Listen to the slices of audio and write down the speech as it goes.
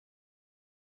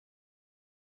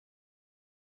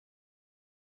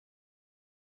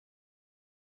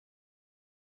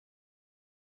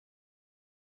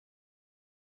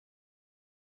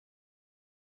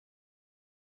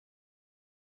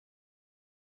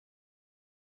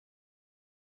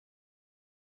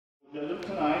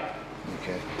Tonight.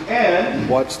 Okay. And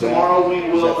watch that. Tomorrow we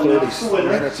will announce the winner.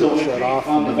 Minutes So it'll we shut off,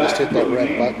 on and the then just back hit that of the red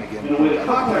game, button again. and a way to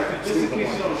contact you, just in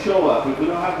case you don't show up. If we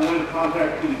don't have a way to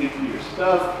contact you to get you your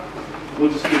stuff,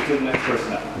 we'll just get to the next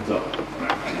person out. So,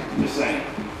 just saying.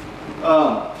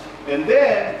 And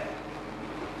then,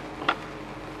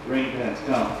 rain dance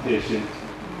competition.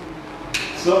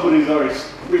 Somebody's already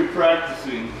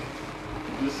practicing.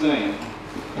 Just saying.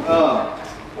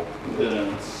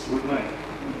 What night?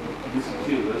 This is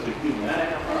cute. That's a cute man.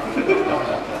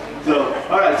 So,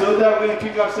 all right. So with that, we're going to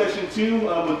kick off session 2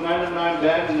 with 9 of 9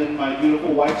 band, and then my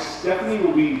beautiful wife Stephanie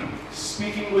will be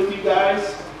speaking with you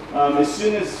guys. As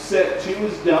soon as set 2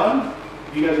 is done,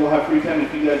 you guys will have free time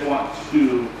if you guys want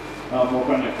to work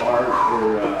on your art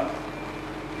or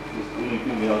just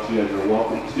anything else. You guys are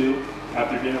welcome to.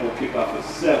 After dinner, we'll kick off at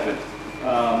 7.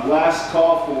 Last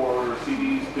call for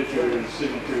CDs, pictures,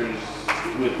 signatures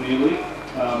with Neely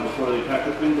before they pack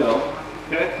up and go.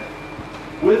 Okay.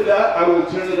 With that, I will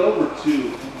turn it over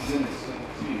to.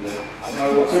 I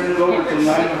will turn it over to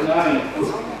 9 of 9.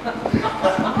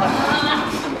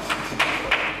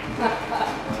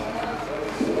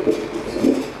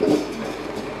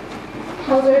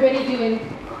 How's everybody doing?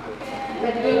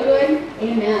 Everybody doing good?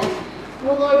 Amen.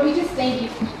 Well, Lord, we just thank you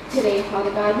today,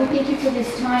 Father God. We thank you for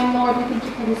this time, Lord. We thank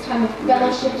you for this time of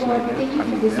fellowship, Lord. We thank you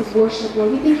for this worship,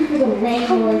 Lord. We thank you for the rain,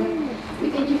 Lord. We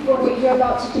thank you for what you're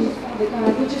about to do, Father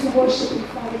God. We just worship you,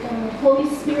 Father God. Holy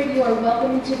Spirit, you are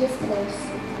welcome into this place.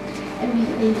 And we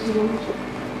thank you, Lord.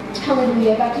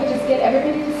 Hallelujah. If I can just get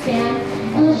everybody to stand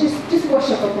and let's just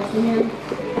worship with us, amen.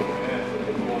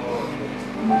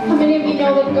 How many of you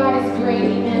know that God is great,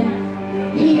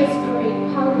 amen? He is great.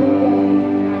 Hallelujah.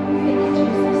 Thank you,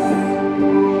 Jesus.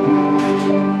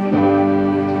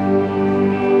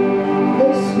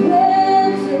 This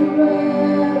resurrected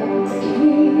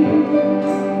King,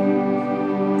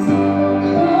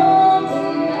 come in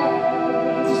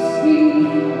majesty,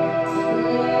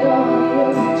 let all you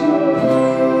adore,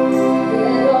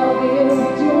 let all you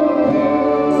adore.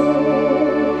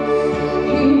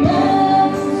 He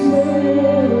matters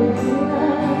well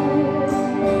tonight.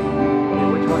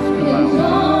 His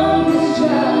arm is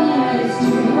tries to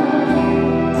hide.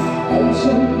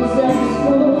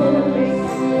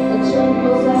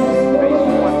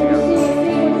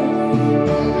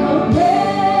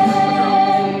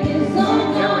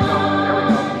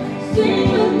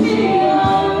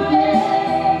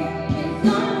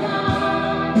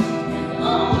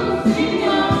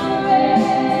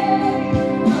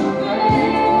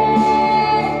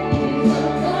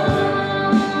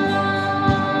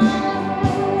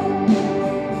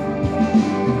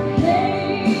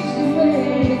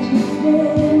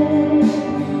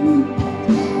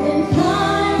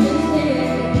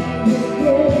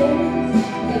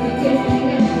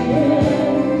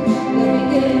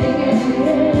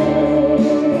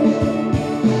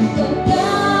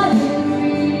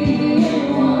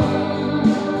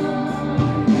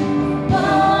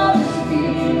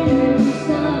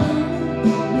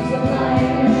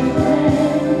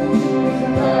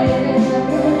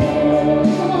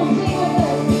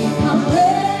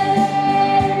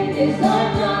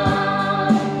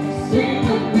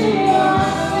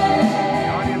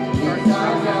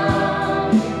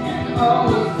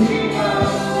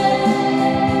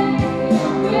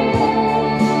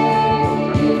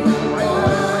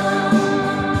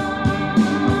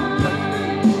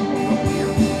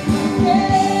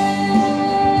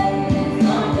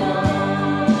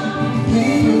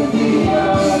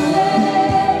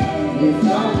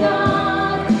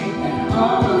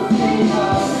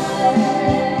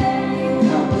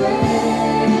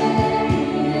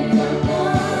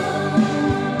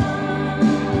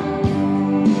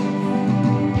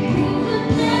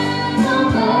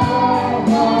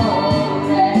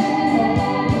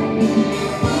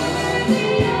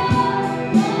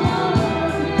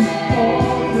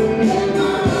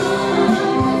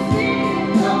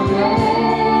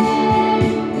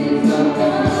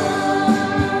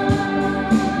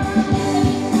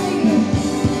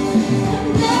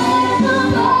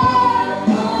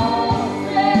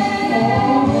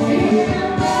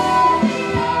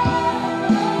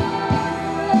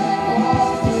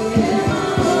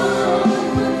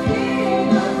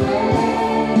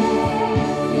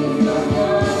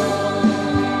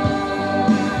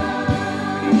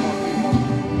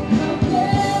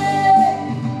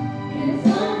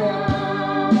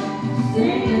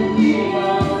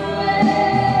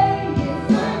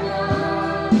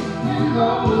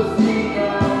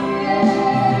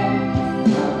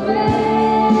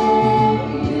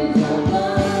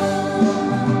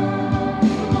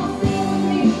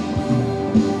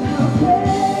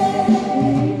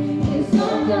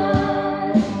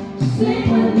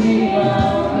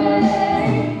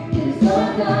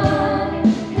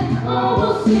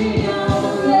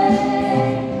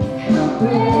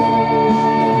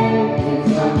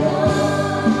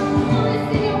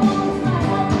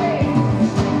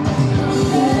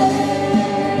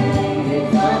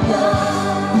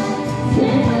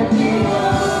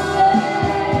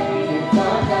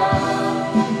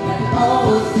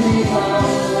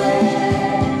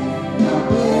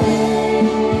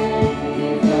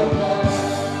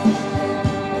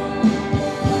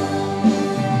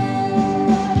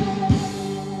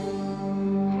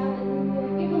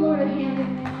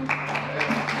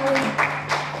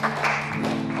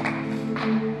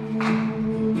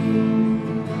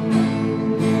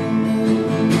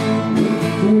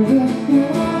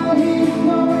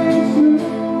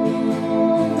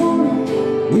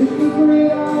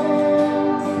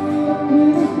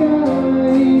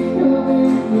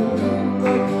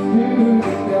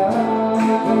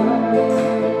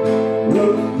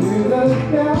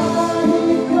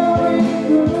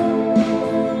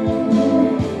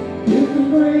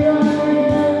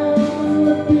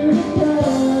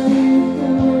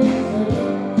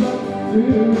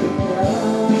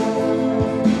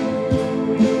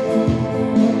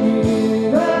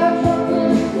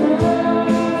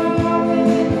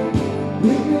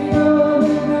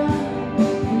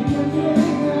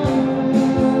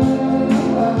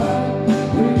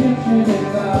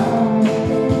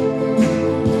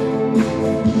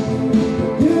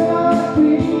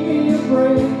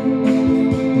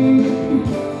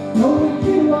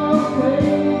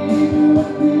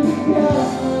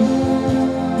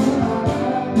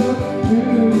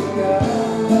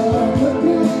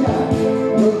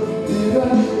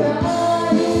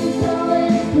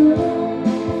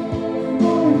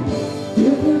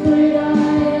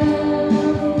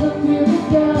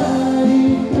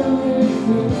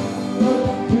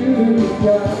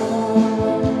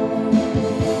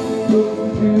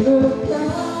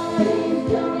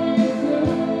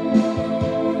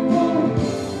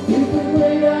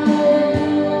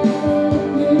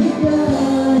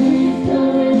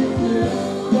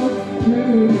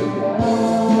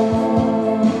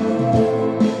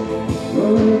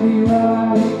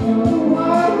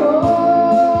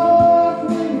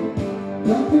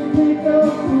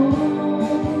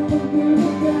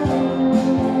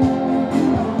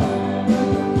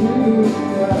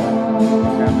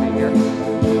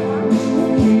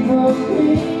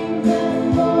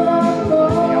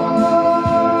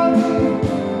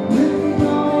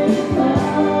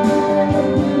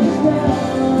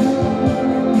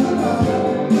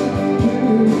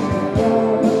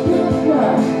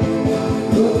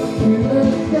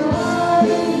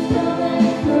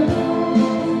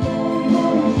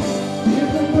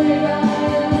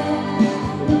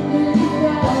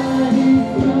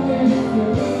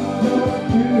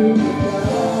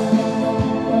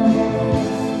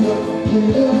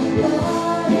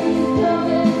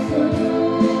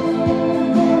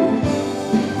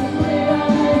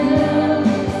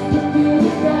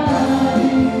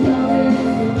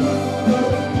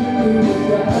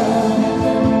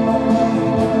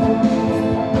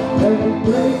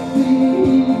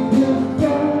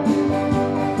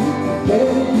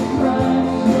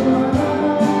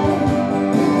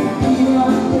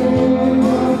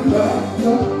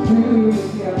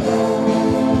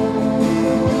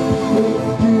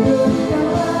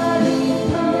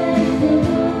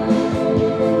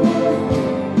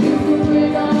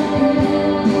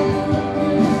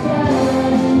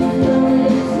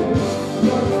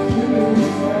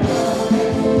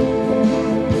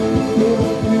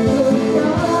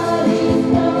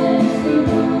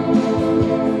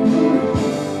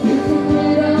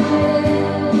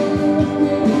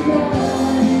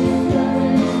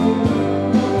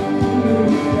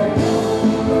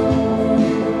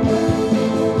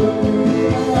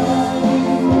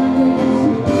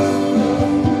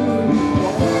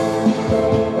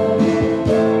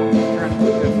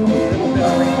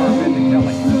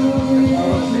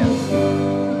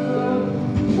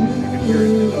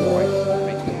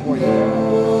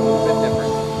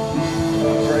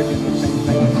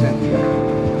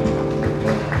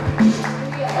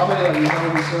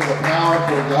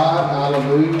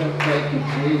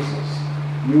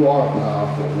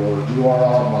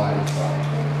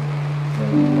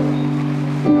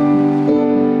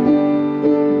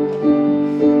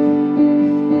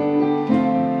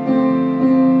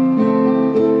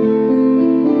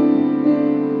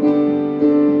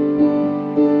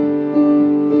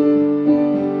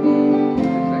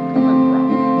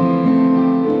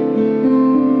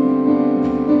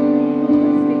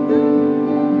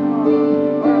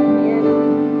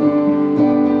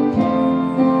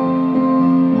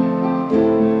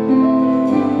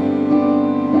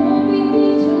 We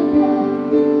need your love.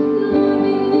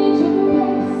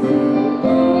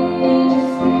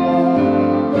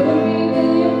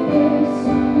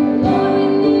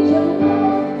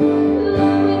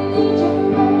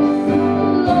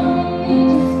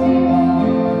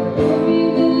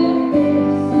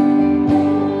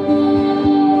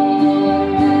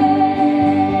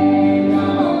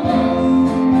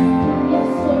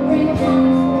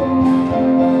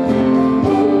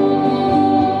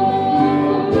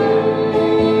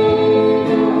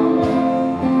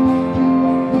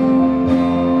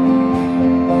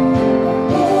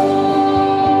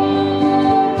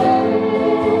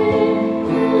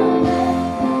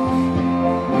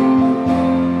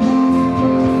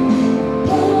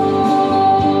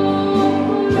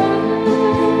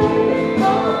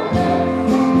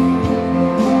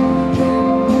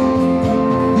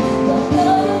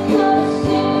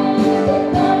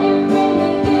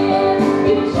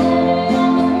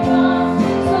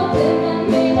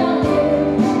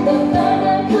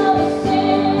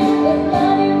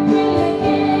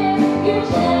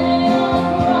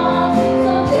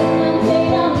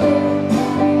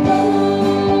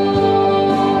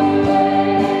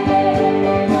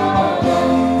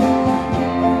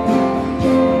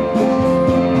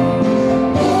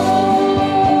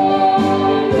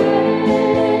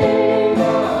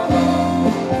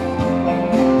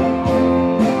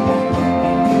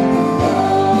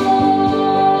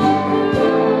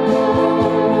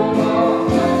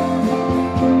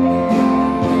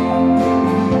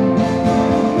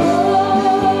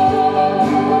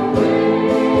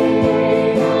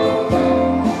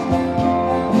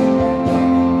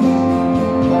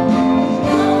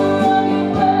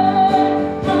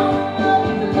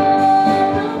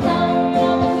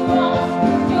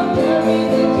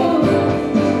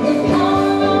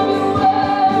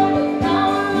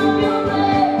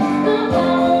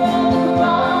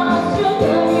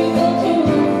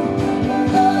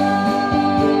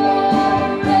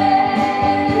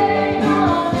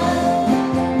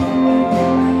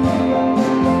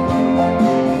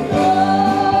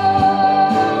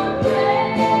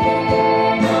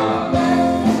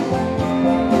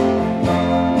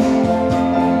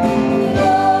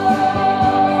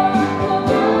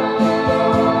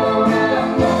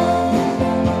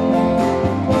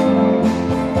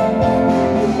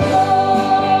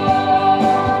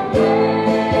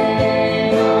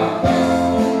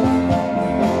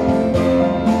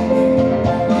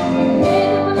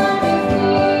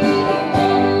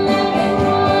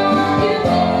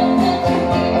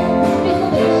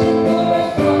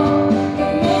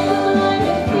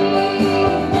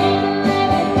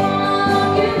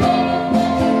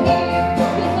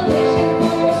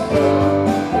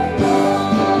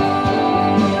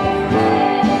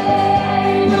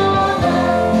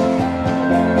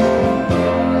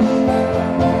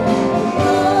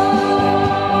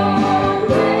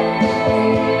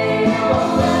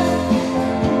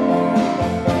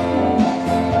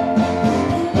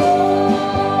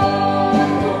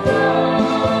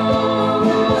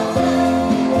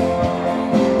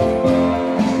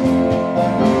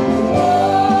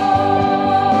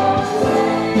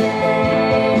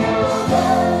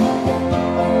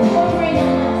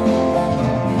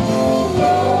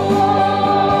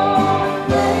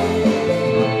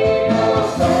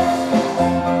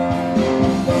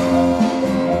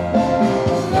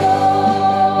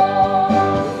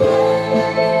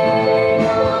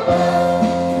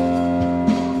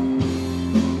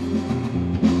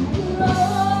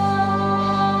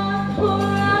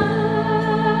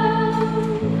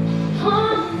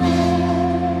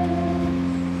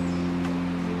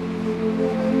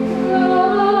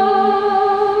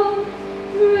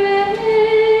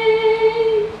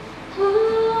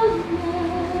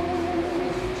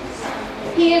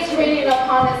 He is raining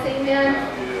upon us. Amen.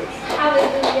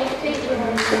 Hallelujah. Thank you,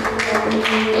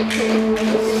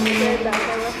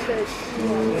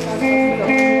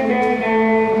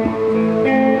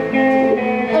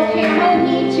 okay, I'm going to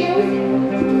need you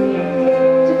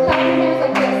to clap your hands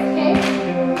like this, okay?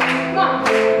 Come on.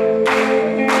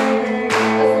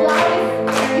 As loud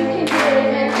as you can do it,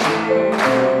 amen.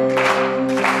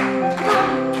 Come on.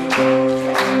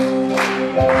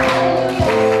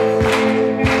 Hallelujah.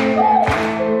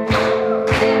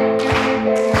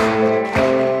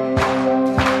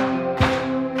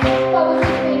 Father, we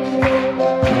thank you. We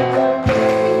thank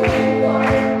you, Lord.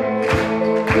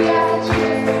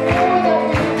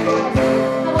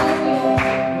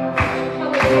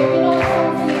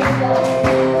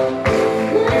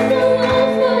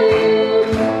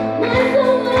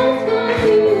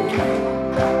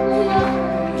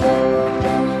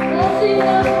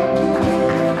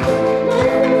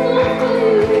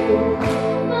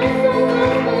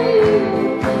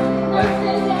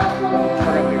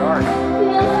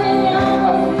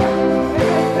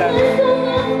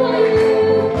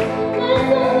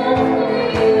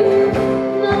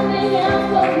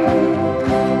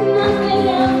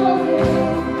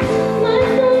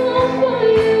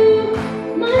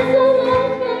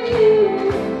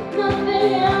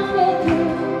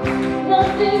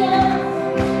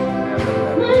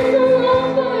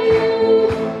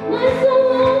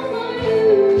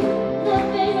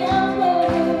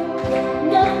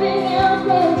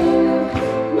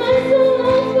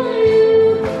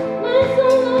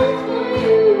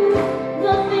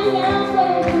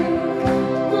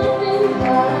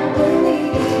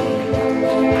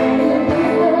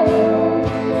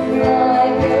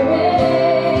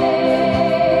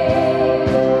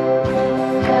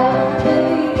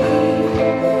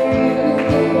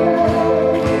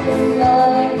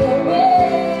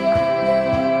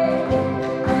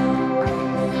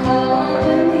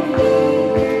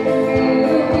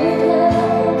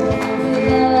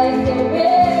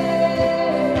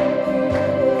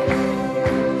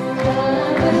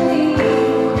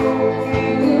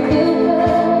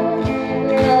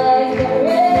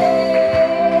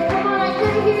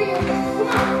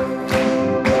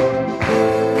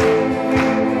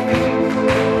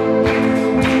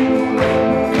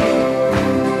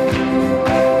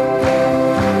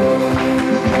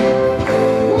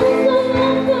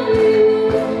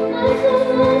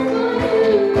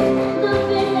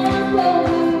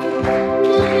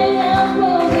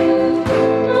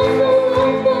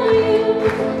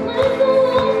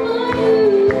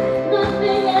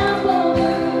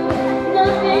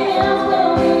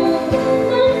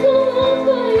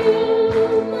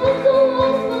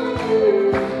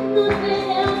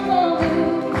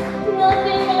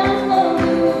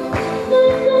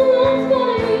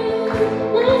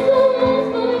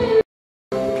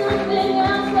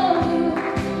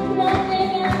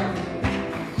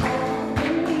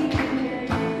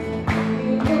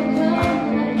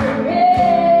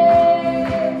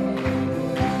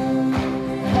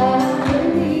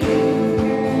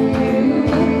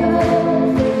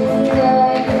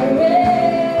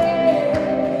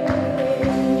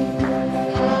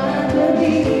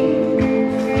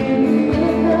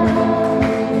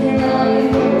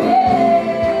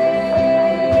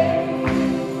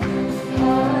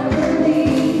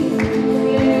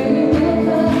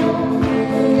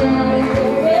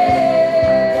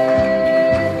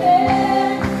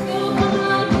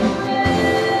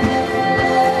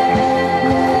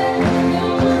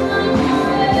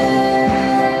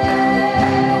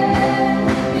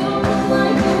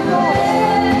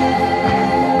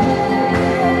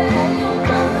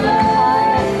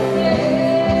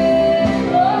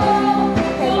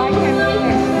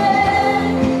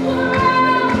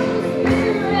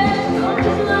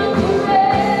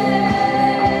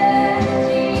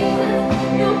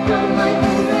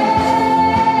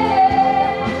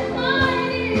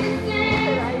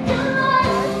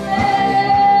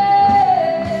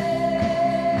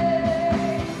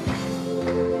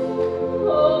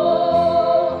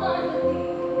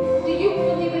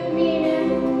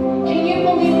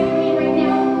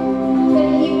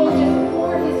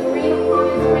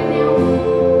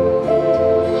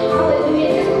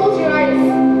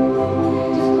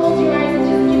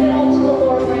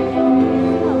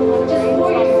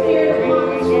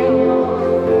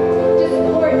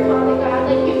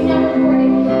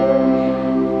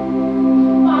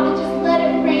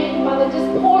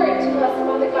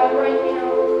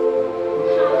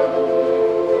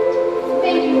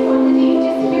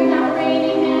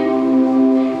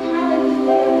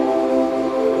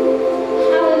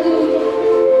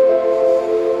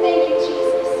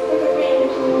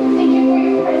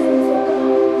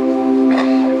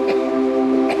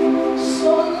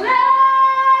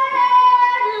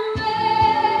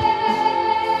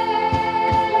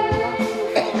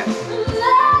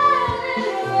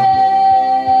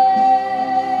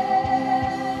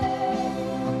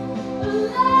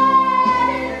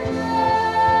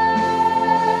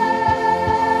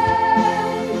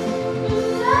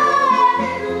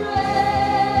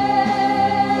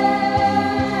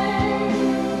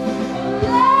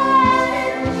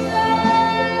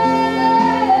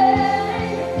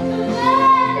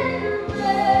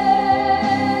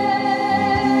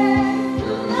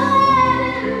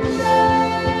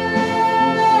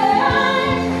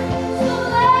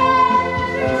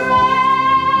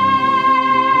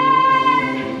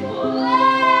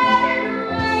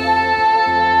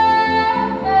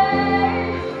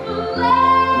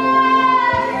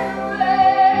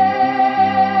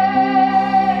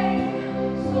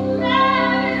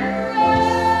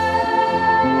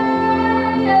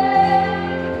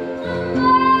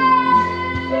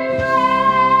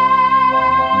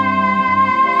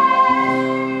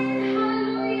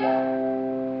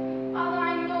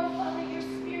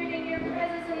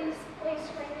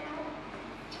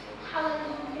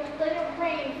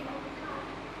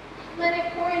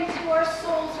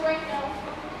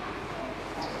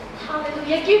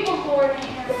 Yeah, give the Lord a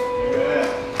hand. Yeah.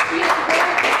 He is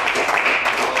worthy.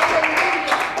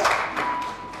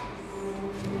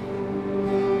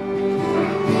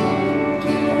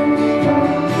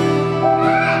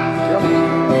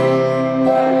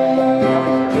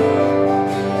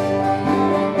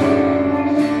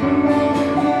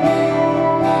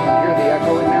 Hear the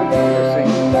echo in there? They're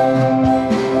singing.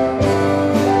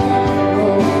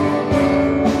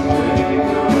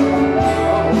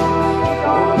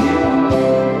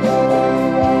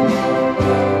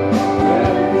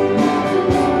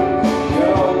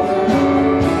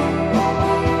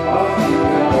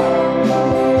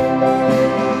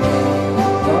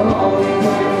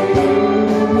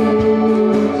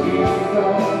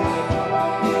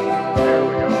 There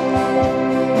we go.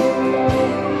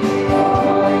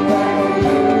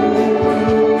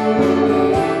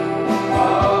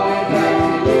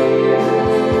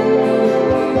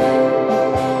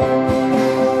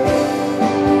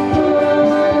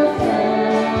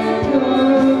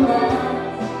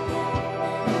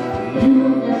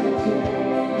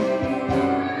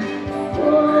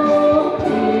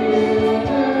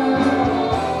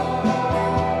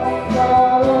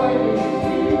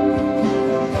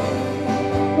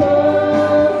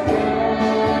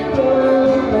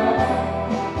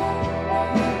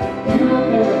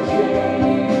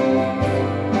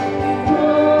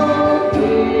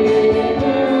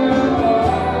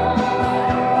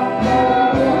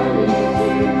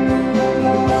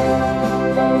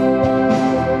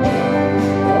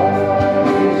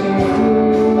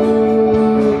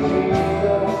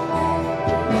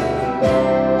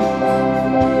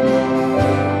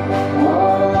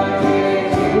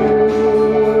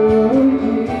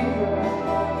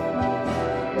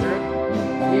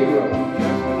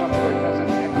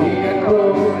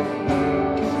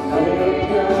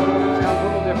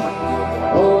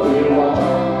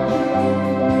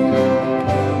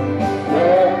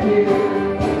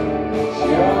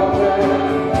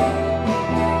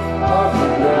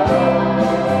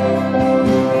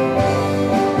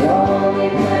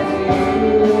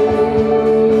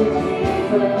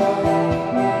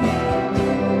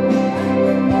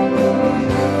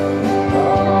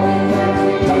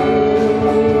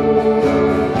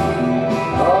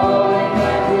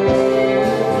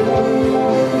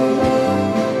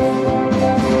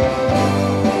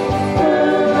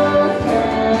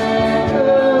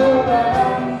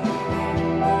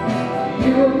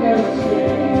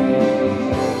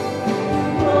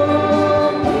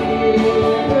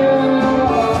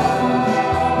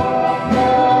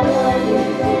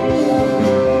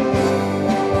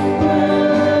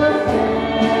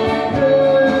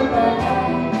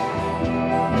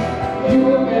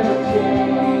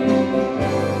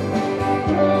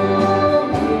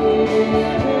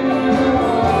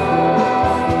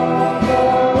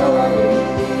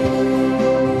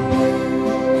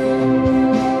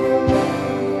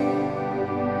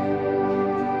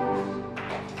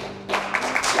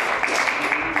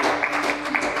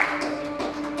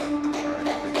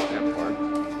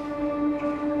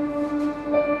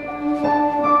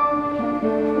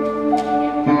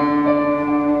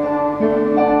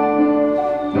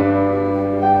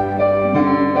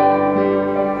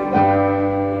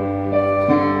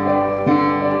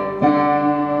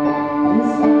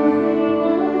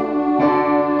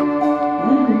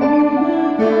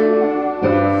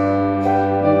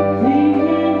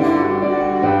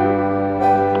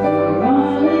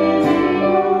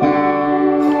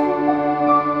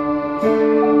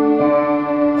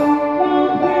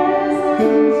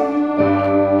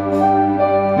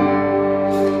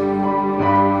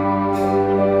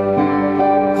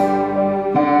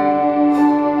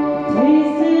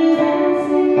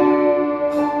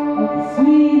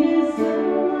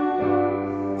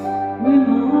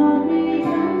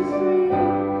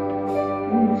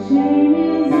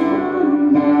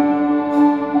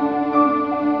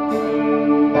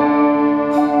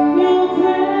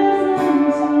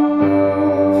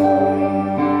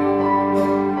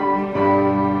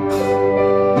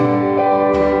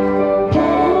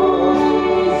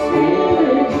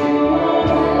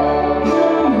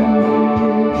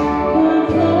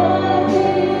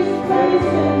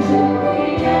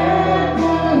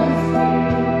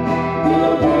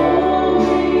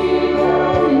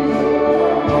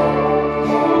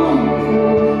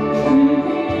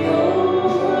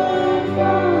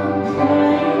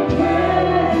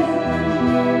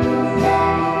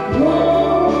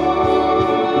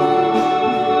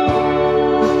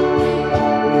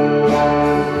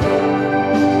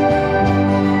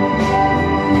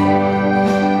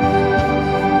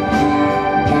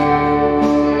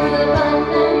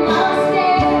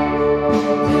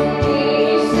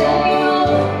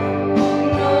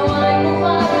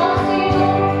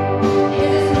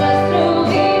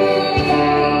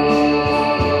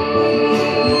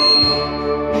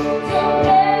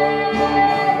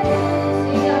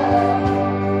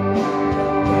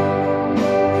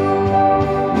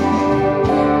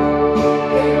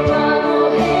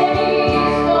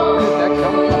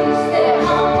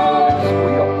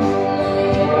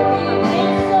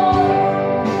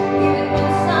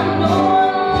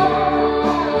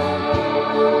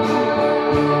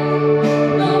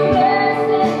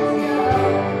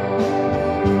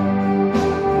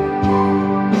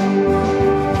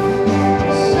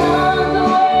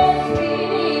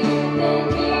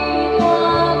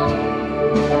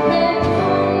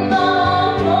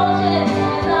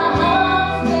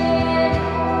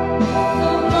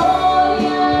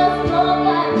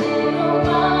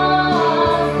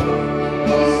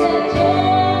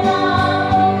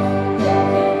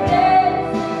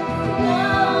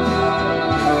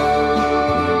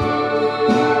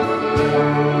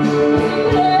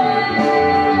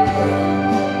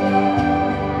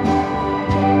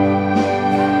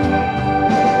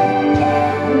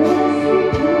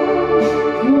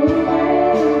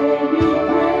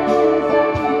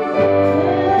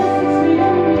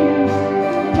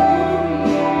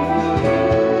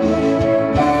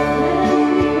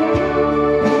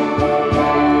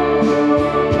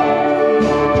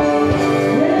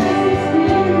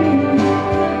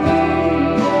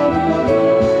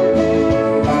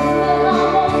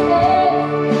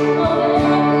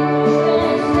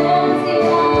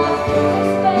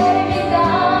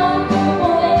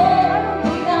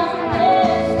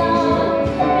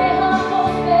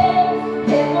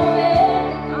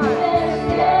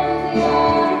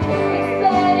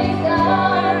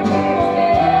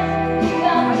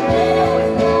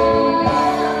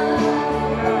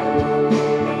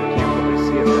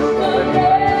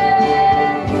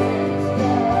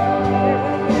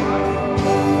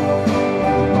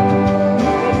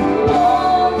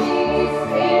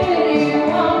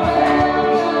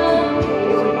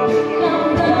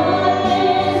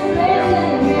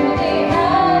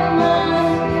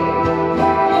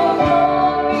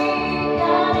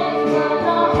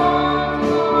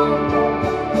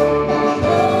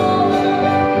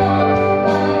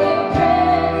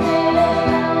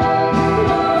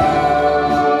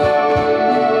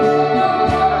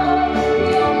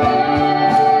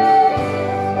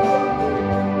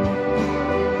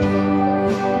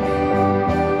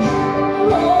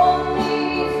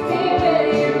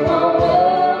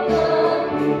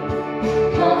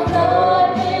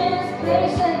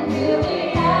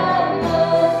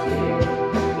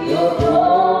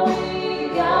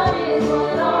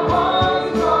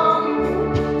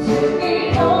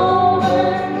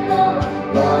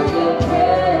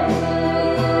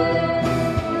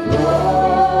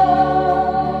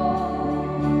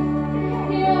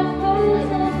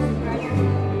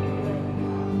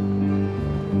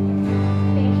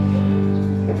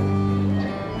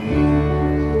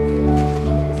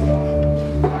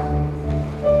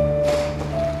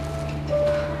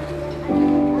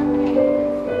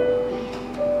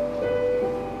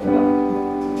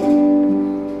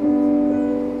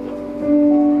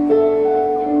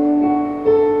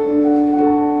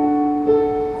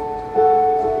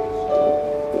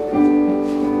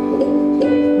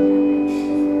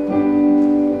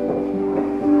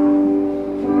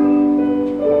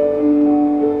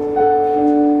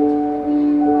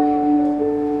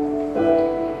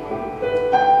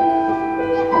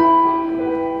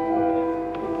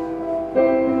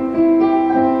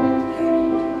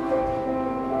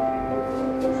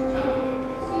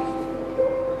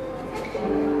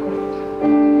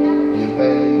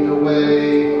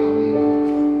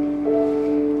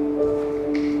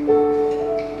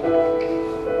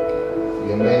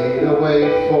 You made a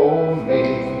way for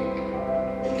me.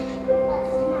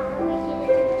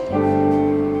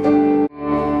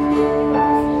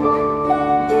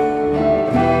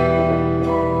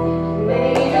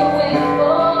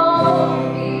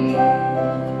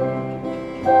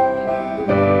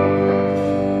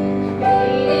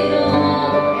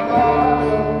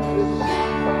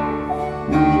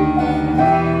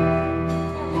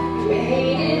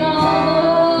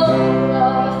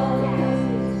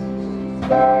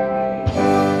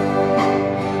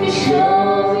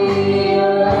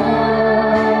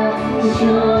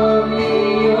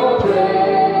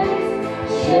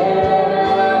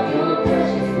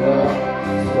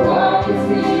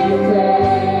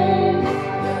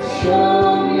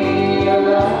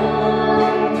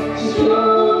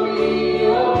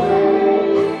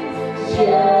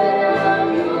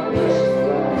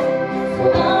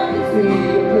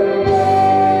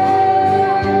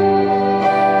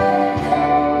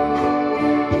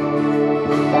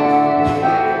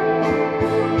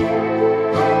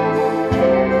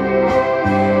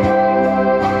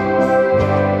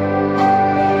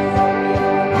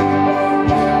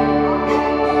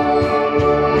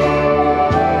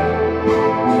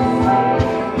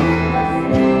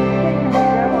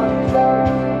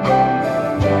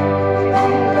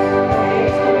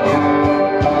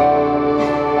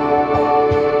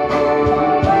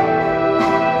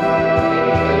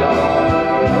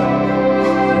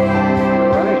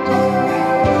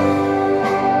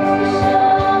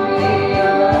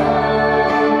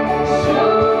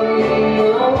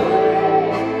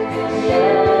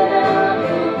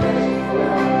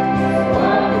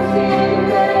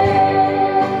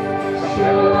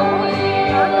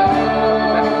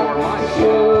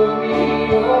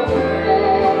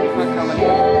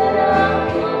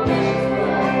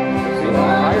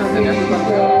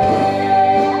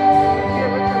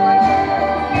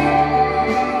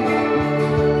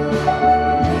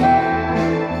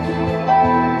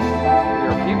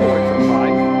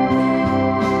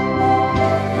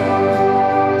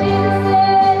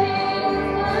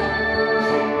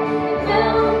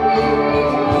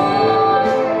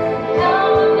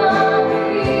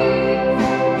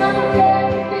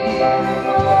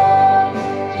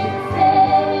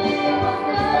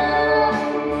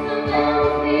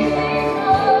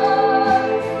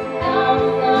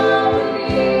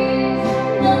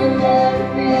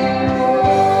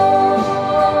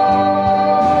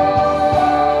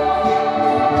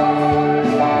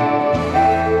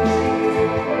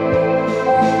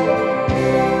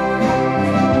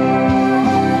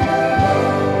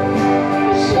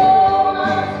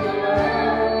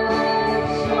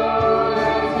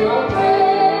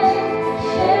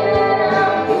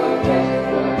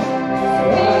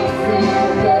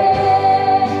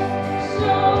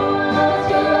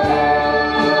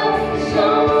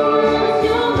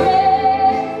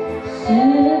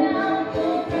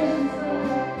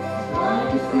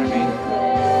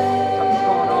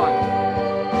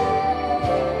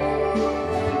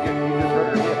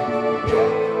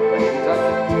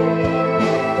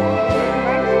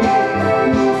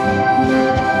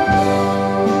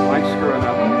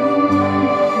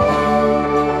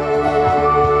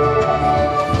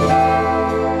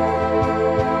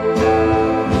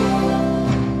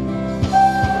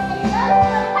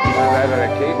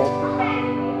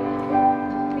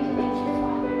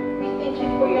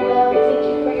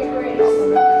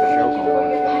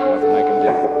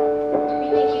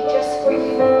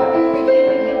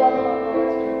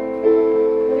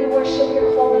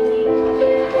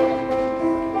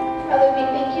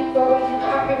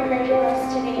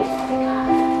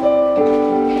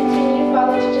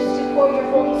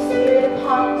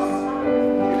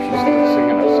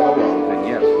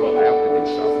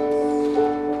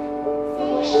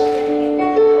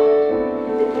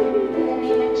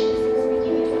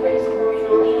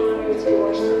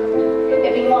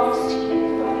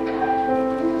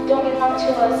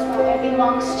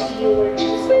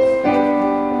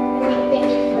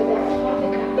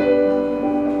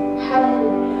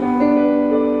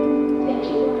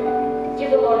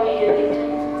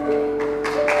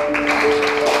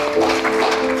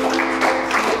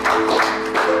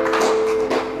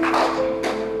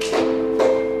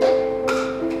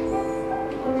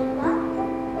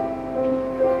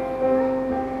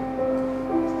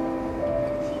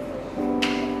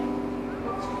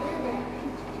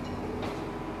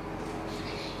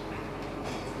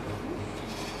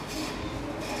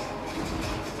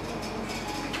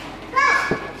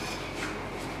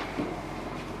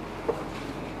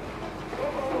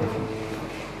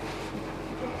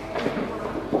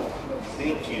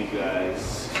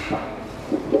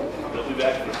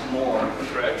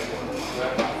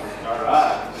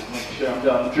 I'm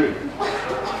telling the truth.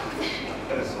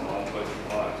 That is a long place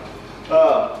to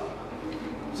lie.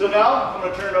 So now I'm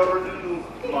going to turn it over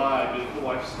to my beautiful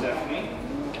wife, Stephanie.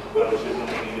 She's going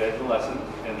to lead you guys the lesson,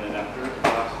 and then after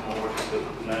class, we'll worship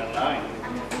at 9 and 9.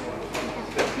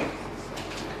 Stephanie.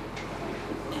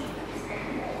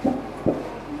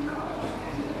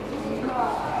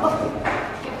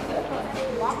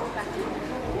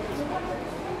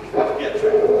 Yeah, that's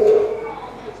right.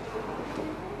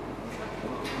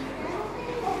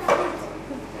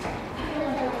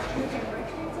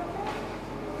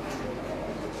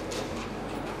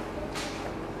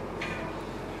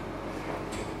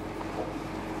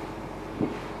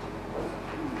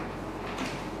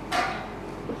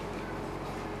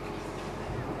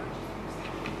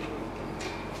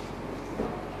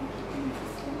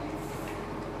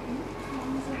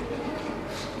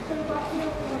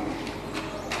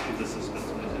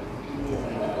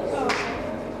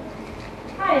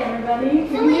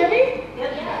 Can you hear me?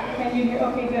 Yep. Can you hear?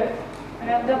 Okay, good. I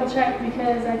got to double check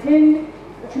because I tend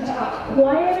to talk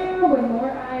quieter when more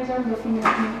eyes are looking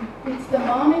at me. It's the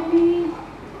mom in me.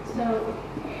 So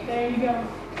there you go.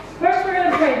 First, we're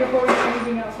going to pray before we do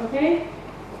anything else, okay?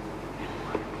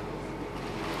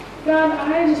 God,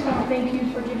 I just want to thank you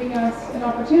for giving us an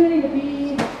opportunity to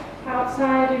be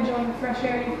outside enjoying the fresh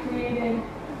air you've created.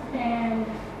 And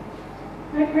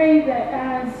I pray that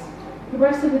as the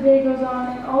rest of the day goes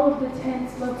on and all of the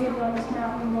tents located on this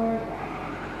mountain, Lord,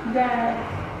 that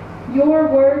your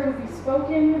word would be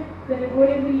spoken, that it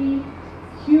wouldn't be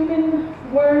human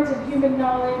words and human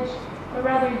knowledge, but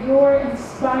rather your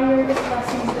inspired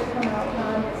lessons that come out,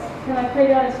 God. And I pray,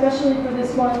 God, especially for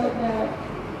this one, that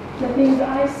the things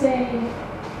I say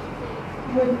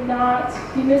would not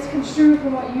be misconstrued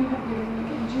from what you have given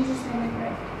me. In Jesus' name we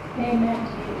pray. Amen.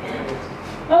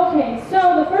 Okay,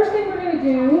 so the first thing we're going to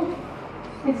do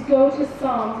is go to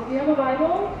Psalms. If you have a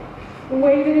Bible,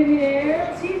 wave it in the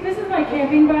air. See, this is my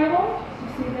camping Bible. You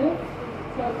see this?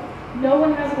 So no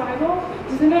one has a Bible.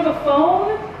 Does anyone have a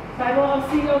phone? Bible, I'll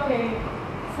see. Okay,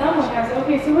 someone has it.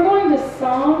 Okay, so we're going to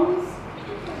Psalms,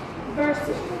 verse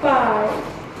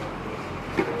 5.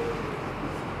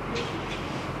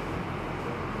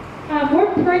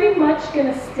 We're pretty much going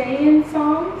to stay in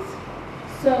Psalms,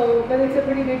 but it's a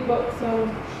pretty big book, so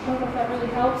I don't know if that really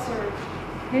helps or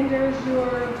hinders your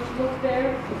look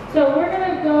there. So we're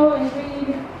going to go and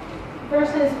read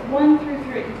verses 1 through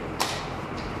 3.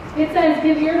 It says,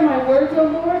 "Give ear to my words, O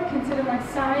Lord, consider my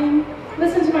sighing.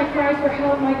 Listen to my cry for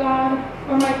help, my God,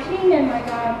 or my King and my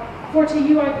God. For to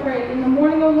you I pray. In the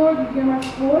morning, O Lord, you hear my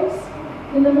voice.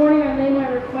 In the morning I lay my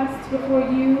requests before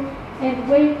you and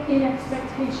wait in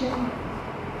expectation."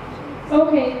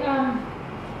 Okay,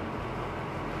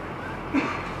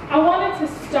 I wanted to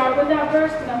start with that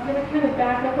verse, but I'm going to kind of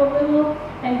back up a little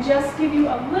and just give you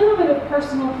a little bit of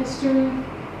personal history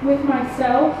with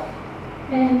myself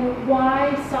and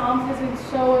why Psalms has been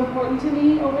so important to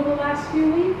me over the last few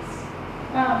weeks.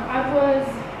 I was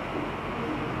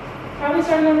probably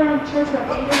starting around church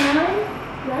around 8 or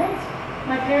 9, right?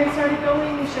 My parents started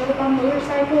going, we showed up on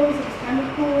motorcycles, it was kind of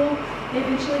cool. They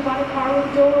eventually bought a car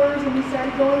with doors and we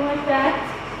started going like that.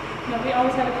 No, we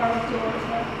always had a car with doors,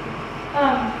 but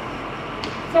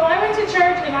so I went to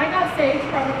church and I got saved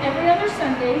probably every other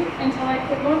Sunday until I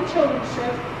quit going to children's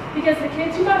church because the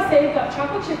kids who got saved got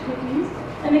chocolate chip cookies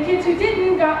and the kids who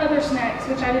didn't got other snacks,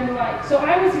 which I didn't like. So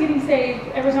I was getting saved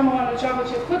every time I wanted a chocolate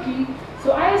chip cookie,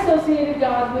 so I associated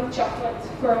God with chocolate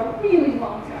for a really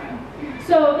long time.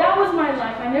 So that was my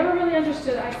life. I never really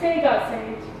understood. I say I got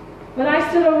saved, but I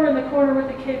stood over in the corner with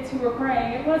the kids who were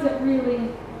praying. It wasn't really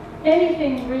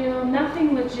anything real,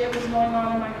 nothing legit was going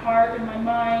on in my heart and my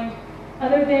mind,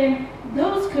 other than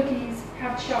those cookies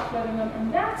have chocolate in them,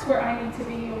 and that's where I need to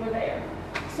be over there.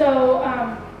 So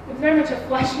it was very much a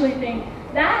fleshly thing.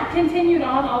 That continued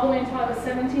on all the way until I was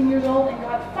 17 years old, and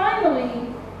God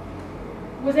finally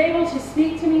was able to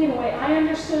speak to me in a way I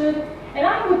understood. And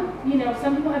I would,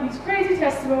 some people have these crazy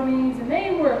testimonies, and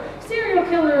they were serial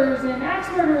killers and axe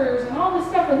murderers and all this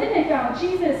stuff, and then they found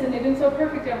Jesus, and they've been so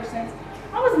perfect ever since.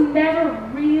 I was never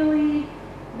really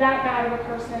that bad of a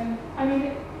person. I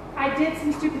mean, I did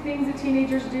some stupid things that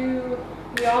teenagers do.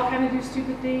 We all kind of do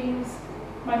stupid things.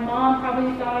 My mom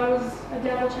probably thought I was a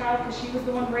devil child because she was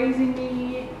the one raising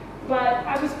me. But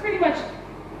I was pretty much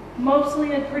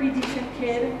mostly a pretty decent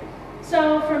kid.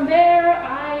 So from there,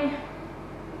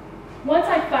 once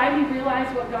I finally realized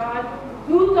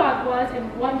who God was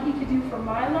and what he could do for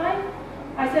my life,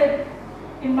 I said,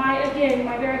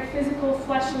 my very physical,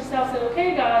 fleshly self said,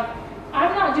 okay, God,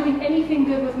 I'm not doing anything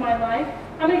good with my life.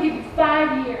 I'm going to give you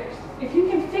 5 years. If you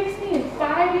can fix me in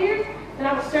 5 years, then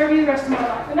I will serve you the rest of my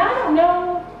life. And I don't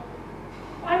know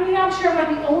I mean, I'm sure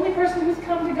I'm not the only person who's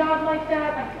come to God like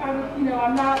that.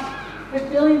 I'm not, there's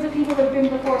billions of people that have been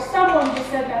before. Someone has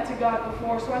said that to God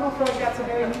before, so I don't feel like that's a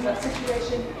very unique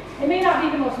situation. It may not be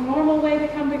the most normal way to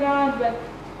come to God, but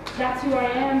that's who I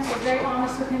am, so very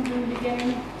honest with him from the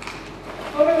beginning.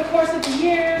 Over the course of the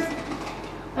years,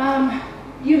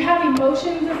 you have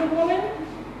emotions as a woman,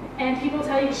 and people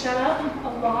tell you to shut up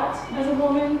a lot as a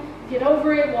woman. Get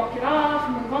over it, walk it off,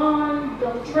 move on,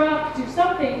 build a truck, do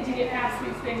something to get past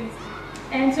these things.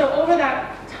 And so over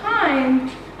that time,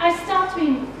 I stopped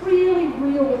being really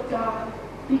real with God,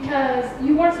 because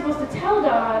you weren't supposed to tell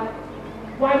God,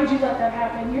 why would you let that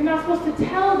happen? You're not supposed to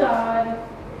tell God,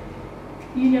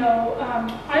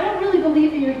 I don't really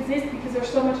believe that you exist because there's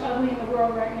so much ugly in the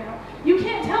world right now. You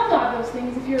can't tell God those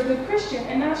things if you're a good Christian,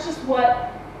 and that's just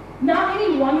what not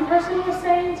any one person was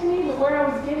saying to me, but where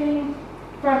I was getting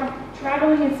from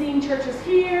traveling and seeing churches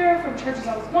here, from churches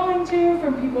I was going to,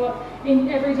 from people in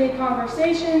everyday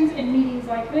conversations and meetings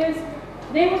like this.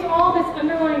 There was all this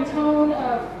underlying tone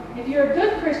of, if you're a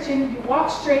good Christian, you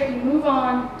walk straight, you move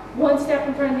on, one step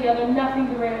in front of the other, nothing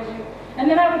derails you. And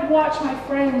then I would watch my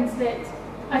friends that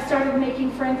I started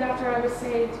making friends after I was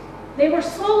saved. They were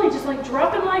slowly just like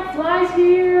dropping like flies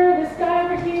here, this guy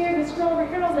over here, this girl over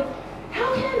here. And I was like,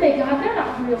 how can they, God? They're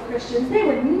not real Christians. They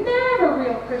were never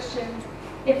real Christians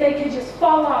if they could just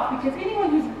fall off. Because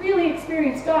anyone who's really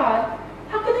experienced God,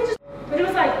 how could they just... But it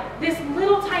was like this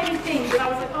little tiny thing that I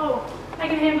was like, oh, I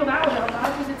can handle that without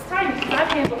God because it's tiny. Because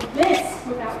I've handled this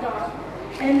without God.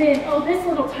 And then, oh, this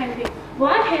little tiny thing.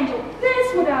 Well, I've handled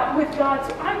this with God,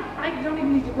 so I don't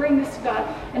even need to bring this to God.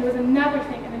 And it was another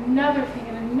thing, and another thing,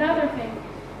 and another thing,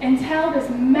 until this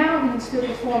mountain stood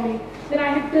before me that I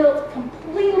had built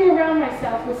completely around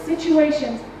myself with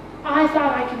situations I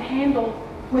thought I could handle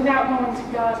without going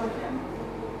to God with Him.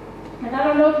 And I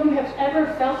don't know if you have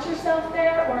ever felt yourself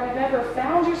there or have ever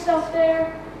found yourself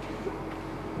there,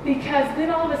 because then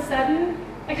all of a sudden,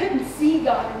 I couldn't see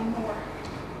God anymore.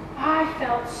 I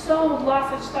felt so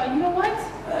lost. I just thought, you know what?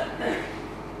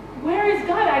 Where is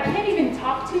God? I can't even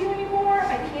talk to you anymore.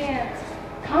 I can't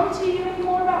come to you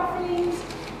anymore about things.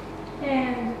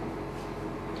 And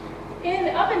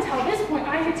up until this point,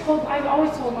 I've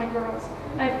always told my girls,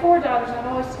 I have 4 daughters, and I've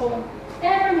always told them,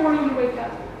 every morning you wake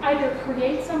up, either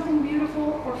create something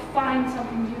beautiful or find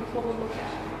something beautiful to look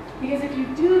at. Because if you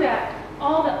do that,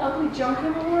 all the ugly junk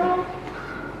in the world,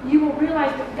 you will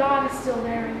realize that God is still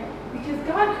there in it. Because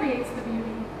God creates the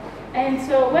beauty. And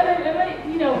so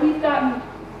we've gotten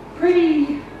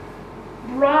pretty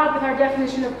broad with our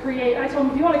definition of create. I told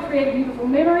them, if you want to create a beautiful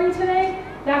memory today,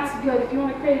 that's good. If you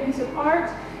want to create a piece of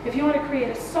art, if you want to create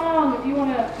a song, if you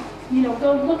want to,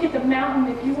 go look at the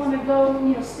mountain, if you want to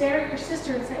go, stare at your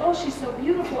sister and say, oh, she's so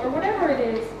beautiful, or whatever it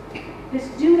is,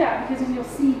 just do that, because then you'll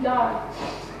see God.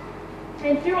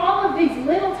 And through all of these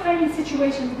little tiny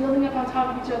situations building up on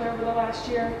top of each other over the last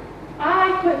year,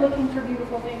 I quit looking for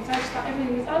beautiful things. I just thought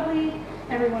everything is ugly,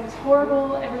 everyone is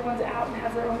horrible, everyone's out and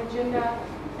has their own agenda,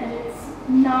 and it's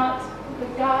not the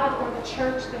God or the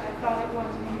church that I thought it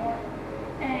was anymore.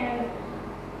 And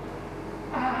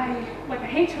I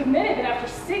hate to admit it, but after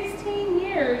 16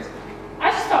 years,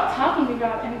 I just stopped talking to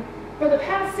God. And for the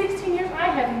past 16 years, I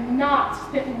have not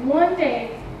spent one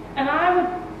day, and I would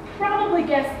probably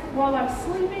guess while I'm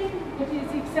sleeping, with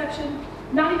the exception,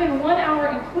 not even 1 hour,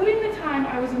 including the time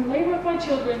I was in labor with my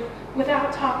children,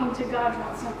 without talking to God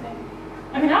about something.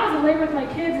 I mean, I was in labor with my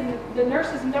kids, and the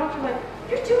nurses and doctors were like,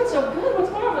 you're doing so good, what's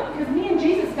going on? Because me and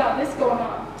Jesus got this going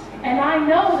on. And I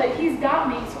know that He's got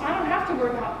me, so I don't have to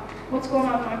worry about what's going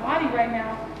on in my body right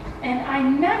now. And I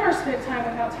never spent time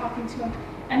without talking to Him.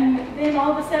 And then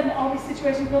all of a sudden, all these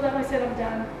situations built up, I said, I'm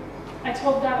done. I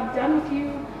told God, I'm done with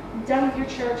you, I'm done with your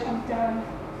church, I'm done.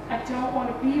 I don't want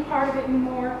to be a part of it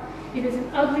anymore. It is an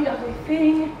ugly, ugly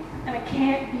thing, and I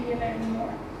can't be in there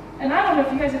anymore. And I don't know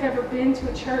if you guys have ever been to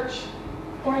a church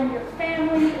or in your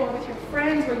family or with your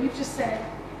friends where you've just said,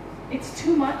 it's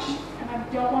too much and I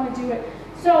don't want to do it.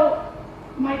 So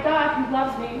my God, who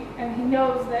loves me, and He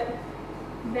knows that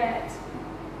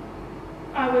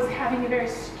I was having a very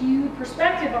skewed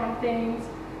perspective on things,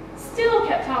 still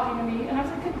kept talking to me. And I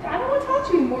was like, I don't want to talk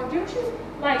to you anymore.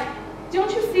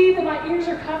 Don't you see that my ears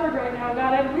are covered right now,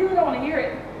 God? I really don't want to hear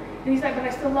it. And He's like, but I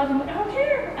still love you. I'm like, I don't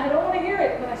care. I don't want to hear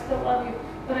it, but I still love you.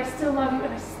 But I still love you,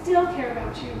 and I still care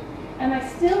about you. And I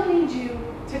still need you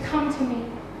to come to me.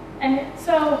 And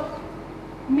so,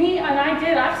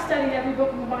 I've studied every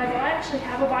book in the Bible. I actually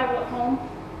have a Bible at home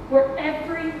where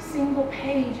every single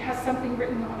page has something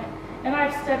written on it. And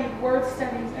I've studied word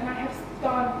studies, and I have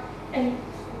gone and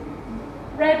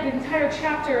read the entire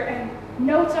chapter and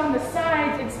notes on the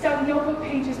sides and stuck notebook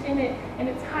pages in it, and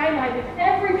it's highlighted.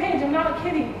 Every page, I'm not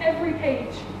kidding, every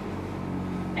page.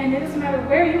 And it doesn't matter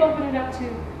where you open it up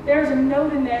to, there's a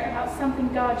note in there about something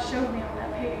God showed me on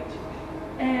that page.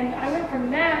 And I went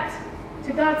from that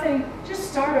to God saying,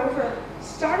 just start over.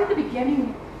 Start at the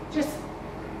beginning. Just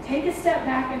take a step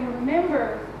back and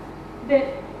remember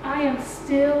that I am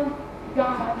still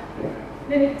God.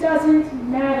 That it doesn't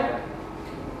matter.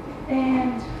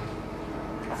 And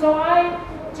so I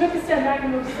took a step back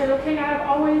and said, okay, God, I've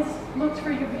always looked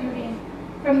for your beauty.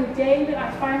 From the day that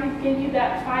I finally gave you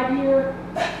that 5-year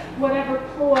whatever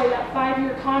ploy, that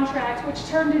 5-year contract, which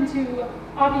turned into,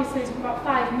 obviously it took about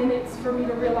 5 minutes for me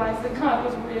to realize that God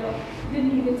was real. It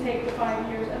didn't even take the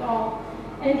 5 years at all.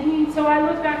 And so I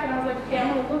looked back and I was like, okay,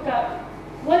 I'm going to look up,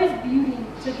 what is beauty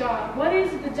to God? What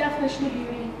is the definition of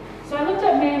beauty? So I looked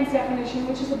up man's definition,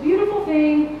 which is a beautiful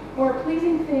thing or a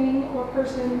pleasing thing or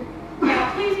person.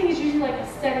 Pleasing is usually like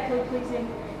aesthetically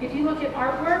pleasing. If you look at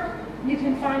artwork, you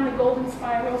can find the golden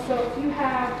spiral. So if you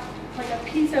have like a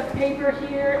piece of paper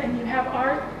here and you have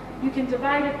art, you can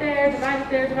divide it there, divide it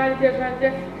there, divide it there, divide it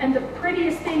there. And the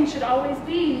prettiest thing should always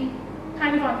be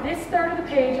kind of on this third of the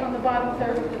page, on the bottom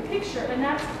third of the picture. And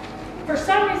that's, for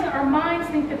some reason, our minds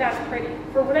think that that's pretty.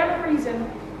 For whatever reason,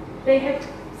 they have,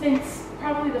 since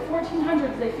probably the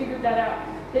 1400s, they figured that out.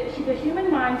 That the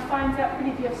human mind finds that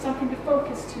pretty if you have something to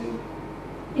focus to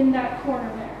in that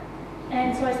corner there.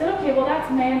 And so I said, okay, well,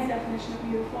 that's man's definition of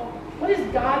beautiful. What is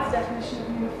God's definition of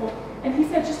beautiful? And he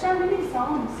said, just start reading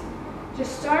Psalms.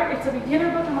 Just start. It's a beginner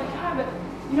book. I'm like, God,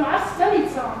 but, I've studied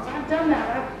Psalms. I've done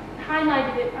that. I've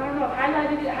highlighted it. I don't know. I've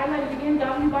highlighted it, highlighted again,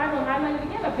 got a new Bible and highlighted it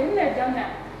again. I've been there, done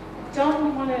that.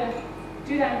 Don't want to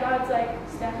do that. And God's like,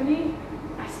 Stephanie,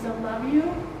 I still love you,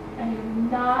 and I'm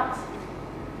not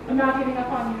giving up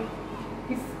on you.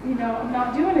 I'm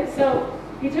not doing it. So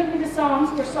he took me to Psalms,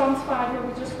 where Psalms 5, where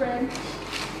we just read.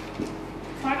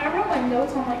 I wrote my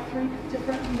notes on like 3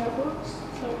 different notebooks,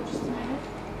 so just a minute.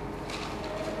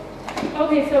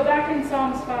 Okay, so back in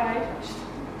Psalms 5,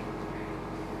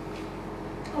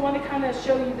 I want to kind of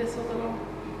show you this a little,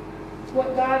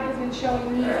 what God has been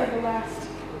showing me for the last,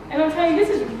 and I'm telling you,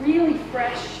 this is really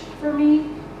fresh for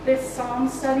me. This Psalm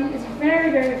study is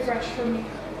very, very fresh for me.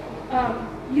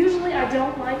 Usually I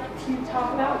don't like to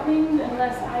talk about things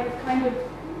unless I've kind of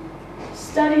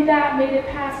studied that, made it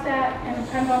past that, and I'm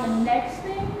kind of on the next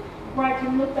thing where I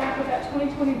can look back at that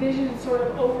 20/20 vision and sort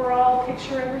of overall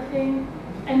picture everything.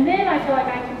 And then I feel like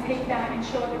I can take that and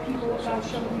show other people what God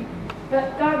showed me.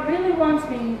 But God really wants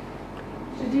me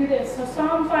to do this. So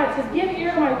Psalm 5 says, give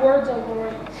ear to my words, O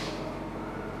Lord,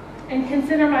 and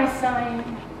consider my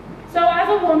sighing. So as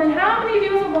a woman, how many of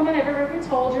you as a woman have ever been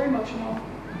told you're emotional?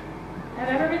 Have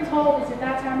ever been told it's at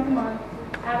that time of the month,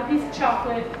 have a piece of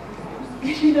chocolate,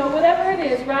 whatever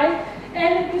it is, right?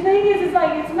 And the thing is, it's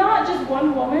like, it's not just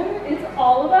one woman, it's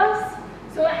all of us.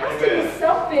 So it has to be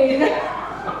something.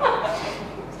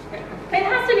 It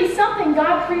has to be something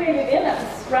God created in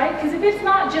us, right? Because if it's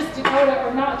not just Dakota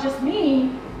or not just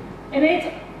me, and it's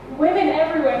women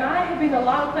everywhere, and I have been in a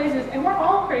lot of places, and we're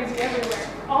all crazy everywhere.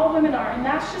 All women are, and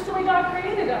that's just the way God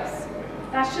created us.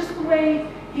 That's just the way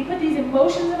He put these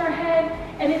emotions in our head,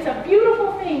 and it's a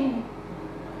beautiful thing.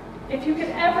 If you could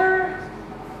ever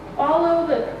follow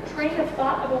the train of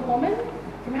thought of a woman,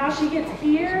 from how she gets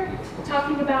here,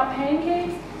 talking about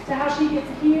pancakes, to how she gets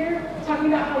here, talking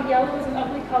about how yellow is an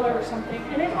ugly color or something.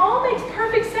 And it all makes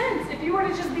perfect sense if you were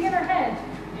to just be in her head.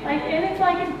 And it's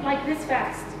like this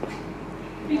fast.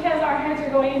 Because our heads are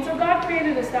going, and so God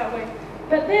created us that way.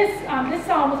 But this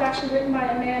psalm was actually written by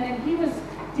a man, and he was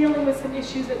dealing with some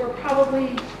issues that were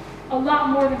probably a lot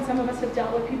more than some of us have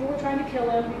dealt with. People were trying to kill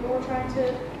him, people were trying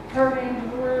to hurt him,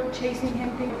 people were chasing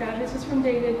him, things like that. This is from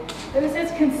David. But it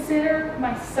says, consider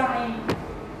my sighing.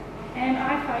 And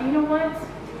I thought, you know what?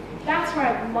 That's where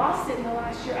I lost it in the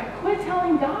last year. I quit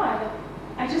telling God.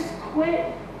 I just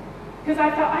quit because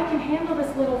I thought I can handle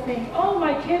this little thing. Oh,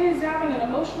 my kid is having an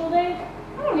emotional day.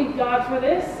 I don't need God for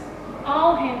this.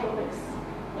 I'll handle this.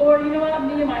 Or, you know what?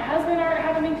 Me and my husband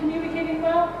haven't been communicating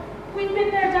well. We've been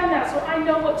there, done that. So I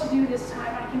know what to do this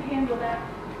time. I can handle that.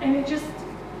 And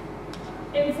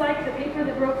it was like the paper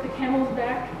that broke the camel's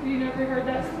back. You never heard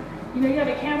that? You have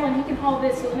a camel and he can haul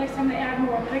this, so the next time they add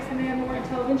more,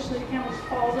 until eventually the camel just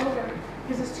falls over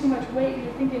because it's too much weight. And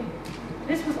you're thinking,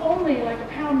 this was only like a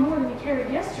pound more than he carried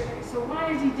yesterday, so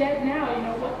why is he dead now?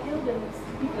 What killed him? It's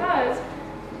because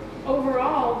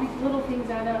overall, these little things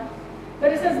add up.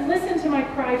 But it says, listen to my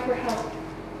cry for help.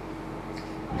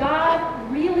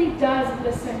 God really does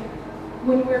listen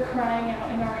when we're crying out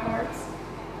in our hearts.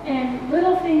 And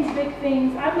little things, big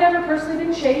things. I've never personally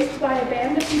been chased by a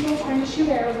band of people trying to shoot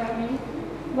arrows at me,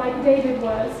 like David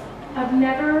was. I've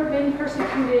never been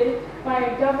persecuted by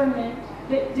a government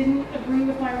that didn't agree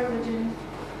with my religion.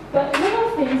 But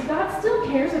little things, God still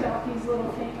cares about these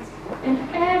little things. And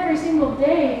every single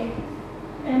day,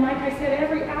 and like I said,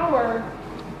 every hour,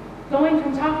 going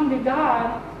from talking to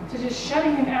God to just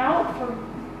shutting him out for,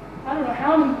 I don't know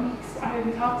how many weeks I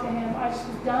didn't talk to him. I just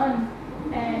was done.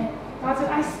 And God said,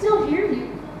 I still hear you.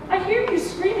 I hear you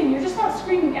screaming. You're just not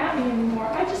screaming at me anymore.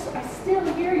 I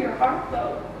still hear your heart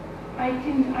though.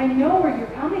 I know where you're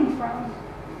coming from.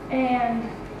 And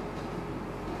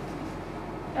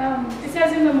it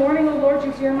says, in the morning, O Lord,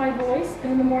 you hear my voice,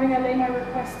 and in the morning I lay my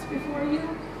requests before you.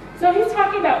 So he's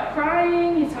talking about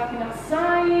crying, he's talking about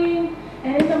sighing,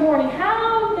 and in the morning,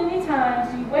 how many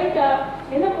times do you wake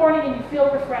up in the morning and you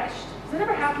feel refreshed? Does it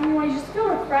ever happen to you when you just feel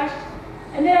refreshed?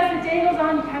 And then as the day goes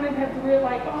on, you kind of have to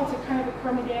realize, oh, it's a kind of a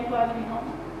crummy day, I'm glad to be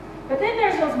home. But then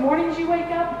there's those mornings you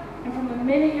wake up, and from the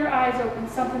minute your eyes open,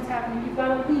 something's happening. You've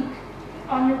got a leak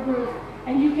on your roof,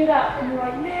 and you get up, and you're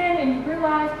like, man, and you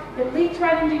realize it leaked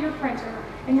right into your printer.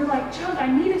 And you're like, Chuck, I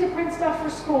needed to print stuff for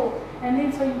school. And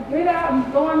then so you get out and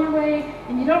you go on your way,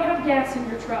 and you don't have gas in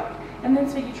your truck. And then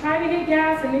so you try to get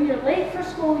gas, and then you're late for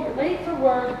school, you're late for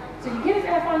work, so you get an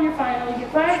F on your final, you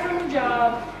get fired from your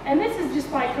job, and this is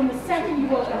just like from the second you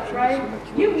woke up, right?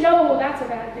 You know that's a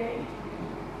bad day.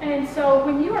 And so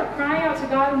when you are crying out to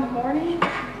God in the morning,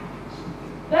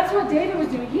 that's what David was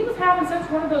doing. He was having such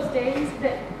one of those days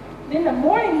that in the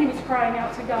morning he was crying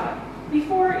out to God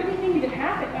before anything even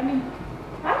happened. I mean,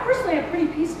 I personally have a pretty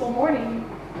peaceful morning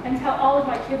until all of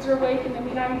my kids are awake, and then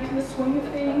we kind of get in the swing of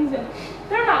things. And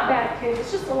they're not bad kids.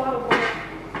 It's just a lot of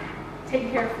work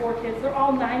taking care of 4 kids. They're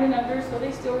all 9 and under, so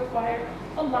they still require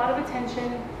a lot of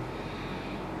attention.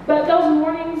 But those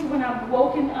mornings when I'm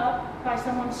woken up by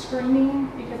someone screaming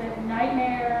because I have a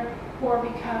nightmare, or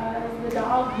because the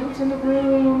dog pooped in the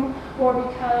room, or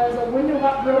because a window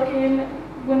got broken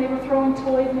when they were throwing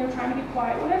toys and they were trying to be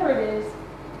quiet, whatever it is,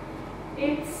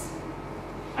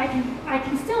 I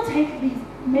can still take these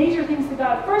major things to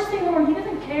God. First thing in the morning, he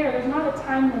doesn't care. There's not a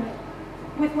time limit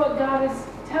with what God is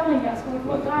telling us, with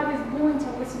what God is willing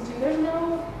to listen to. There's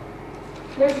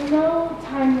no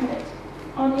time limit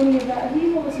on any of that. He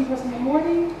will listen to us in the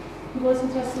morning. He will listen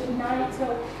to us at night.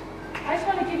 So I just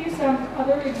want to give you some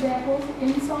other examples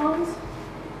in Psalms.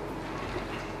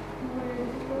 Where did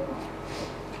it go?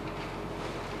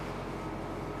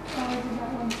 Oh, I did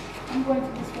that one. I'm going to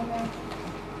this one now.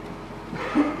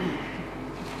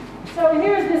 So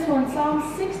here's this one, Psalm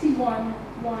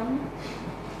 61:1.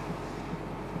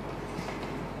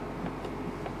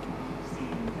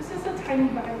 This is a tiny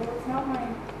Bible, it's not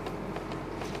mine.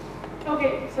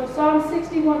 Okay, so Psalm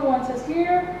 61:1 says,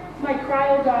 hear my cry,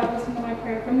 O God, listen to my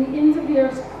prayer. From the ends of the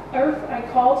earth I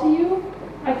call to you.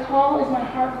 I call as my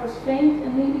heart grows faint,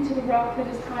 and lead me to the rock that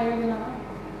is higher than I.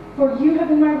 For you have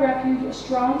been my refuge, a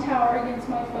strong tower against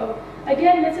my foe.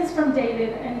 Again, this is from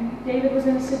David, and David was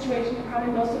in a situation that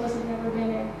probably most of us have never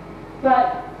been in.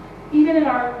 But even in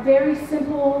our very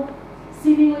simple,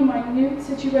 seemingly minute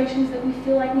situations that we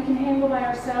feel like we can handle by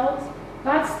ourselves,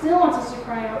 God still wants us to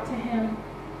cry out to him.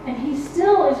 And he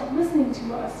still is listening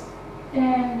to us.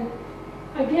 And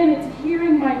again, it's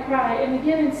hearing my cry. And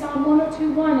again, in Psalm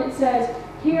 102:1, it says,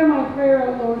 hear my prayer,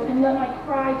 O Lord, and let my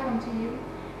cry come to you.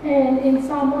 And in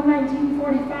Psalm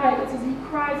 119:45, it says he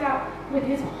cries out with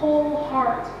his whole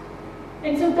heart.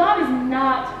 And so God is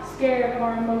not scared of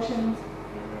our emotions.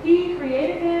 He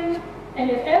created them,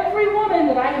 and if every woman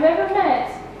that I have ever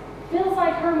met feels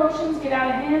like her emotions get out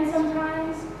of hand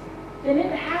sometimes, then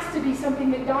it has to be something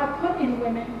that God put in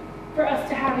women for us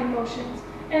to have emotions.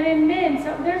 And in men,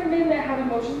 there's men that have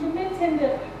emotions, but men tend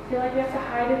to feel like they have to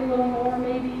hide it a little more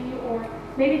maybe, or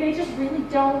maybe they just really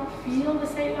don't feel the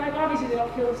same, like obviously they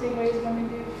don't feel the same way as women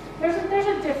do. There's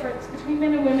a difference between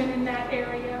men and women in that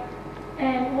area.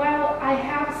 And while I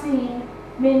have seen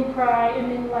men cry and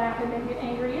men laugh and men get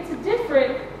angry, it's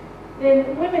different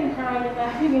than women crying and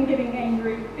laughing and getting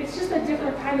angry. It's just a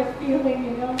different kind of feeling,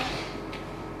 you know.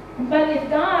 But if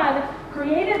God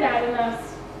created that in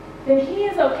us, then he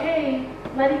is okay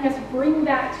letting us bring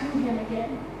that to him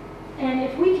again. And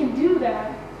if we can do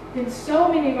that, then so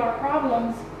many of our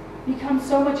problems become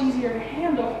so much easier to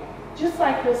handle. Just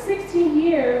like those 16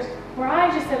 years where I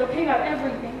just said, okay, God,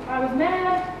 everything. If I was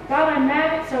mad, God, I'm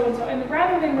mad at so-and-so. And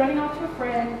rather than running off to a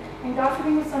friend and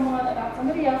gossiping with someone about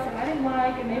somebody else that I didn't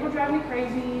like and they were driving me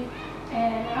crazy,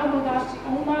 and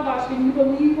oh my gosh, can you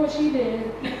believe what she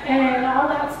did? And all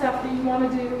that stuff that you want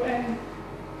to do. And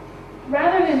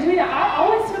rather than doing that, I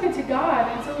always took it to God.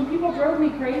 And so when people drove me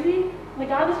crazy, Like,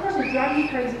 God, this person is driving me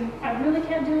crazy. I really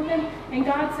can't deal with him. And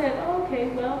God said, oh, okay,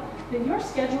 well, then your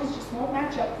schedules just won't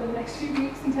match up for the next few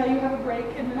weeks until you have a break.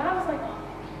 And then I was like, oh.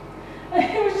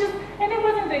 It was just, and it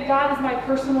wasn't that God is my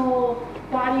personal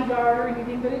bodyguard or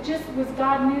anything, but it just was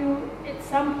God knew at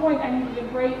some point I needed a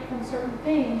break from certain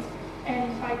things.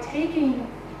 And by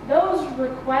taking those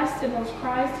requests and those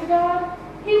cries to God,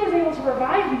 he was able to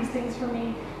provide these things for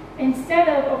me. Instead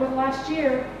of, over the last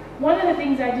year, one of the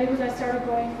things I did was I started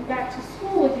going back to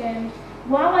school again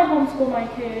while I homeschool my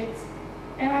kids.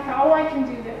 And I thought, oh, I can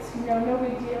do this, no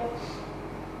big deal.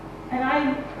 And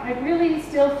I really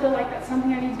still feel like that's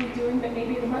something I need to be doing, but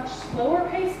maybe at a much slower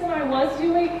pace than I was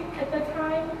doing at the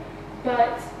time.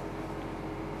 But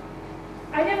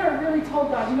I never really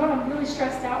told God, I'm really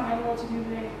stressed out and I don't know what to do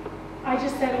today. I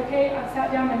just said, okay, I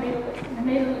sat down and I made a list, and I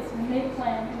made a list, and I made a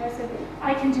plan, and I said,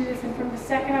 I can do this. And from the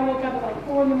second I woke up at like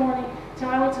 4 in the morning till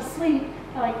I went to sleep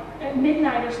like at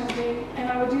midnight or something,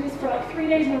 and I would do this for like 3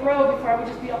 days in a row before I would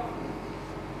just be all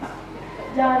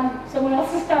done. Someone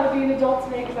else has got to be an adult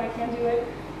today because I can't do it.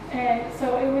 And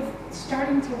so it was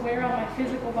starting to wear on my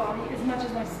physical body as much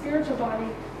as my spiritual body,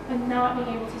 and not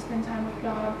being able to spend time with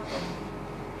God.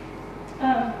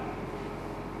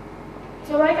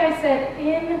 So like I said,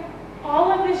 in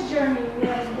all of this journey, when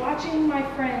I was watching my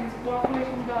friends walk away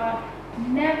from God,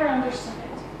 never understood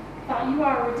it. Thought you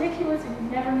are ridiculous and you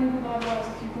never knew who God was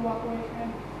if you could walk away from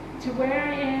him. To where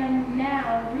I am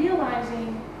now,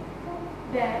 realizing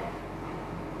that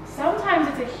sometimes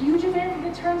it's a huge event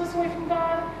that turns us away from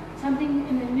God, something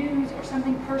in the news or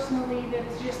something personally that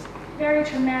is just very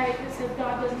traumatic that says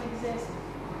God doesn't exist.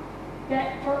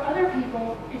 That for other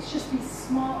people, it's just these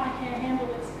small, I can't handle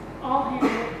this, I'll handle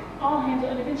it.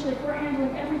 And eventually, if we're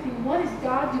handling everything, what is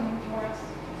God doing for us?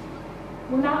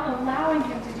 We're not allowing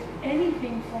him to do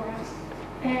anything for us.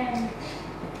 And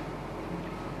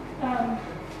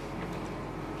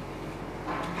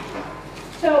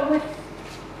so with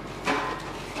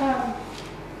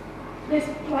this,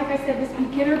 like I said, this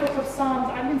beginner book of Psalms,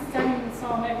 I've been studying the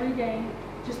Psalm every day,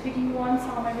 just picking one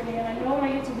Psalm every day. And I know when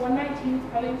I get to 119, it's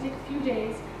probably going to take a few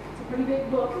days. It's a pretty big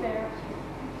book there,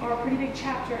 or a pretty big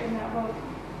chapter in that book.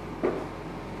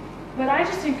 But I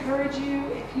just encourage you,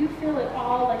 if you feel at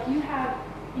all like you have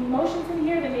emotions in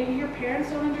here that maybe your parents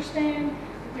don't understand,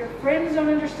 that your friends don't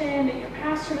understand, that your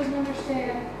pastor doesn't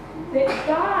understand, that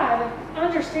God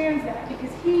understands that,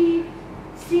 because he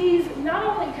sees not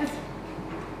only, because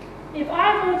if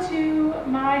I go to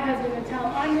my husband and tell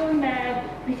him I'm really mad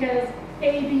because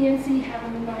A, B, and C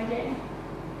happened in my day,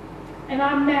 and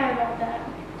I'm mad about that,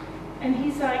 and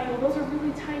he's like, well, those are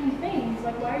really tiny things,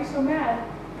 like, why are you so mad?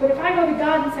 But if I go to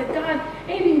God and say, God,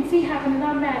 A, B, and C happened and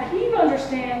I'm mad, he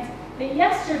understands that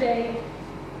yesterday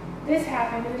this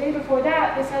happened, and the day before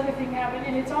that this other thing happened,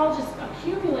 and it's all just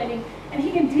accumulating, and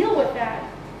he can deal with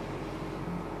that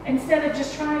instead of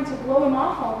just trying to blow him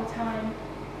off all the time.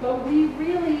 But we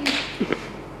really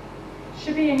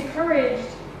should be encouraged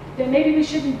that maybe we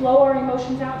shouldn't blow our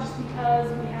emotions out just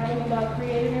because we have him and God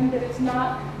created him, that it's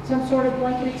not some sort of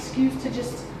blanket excuse to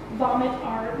just vomit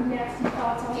our nasty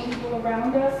thoughts on the people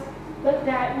around us, but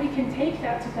that we can take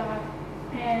that to God.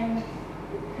 And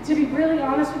to be really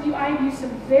honest with you, I have used some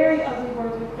very ugly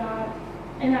words with God,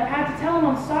 and I've had to tell him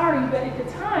I'm sorry, but at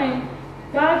the time,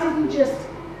 God didn't just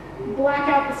black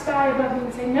out the sky above me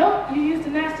and say, nope, you used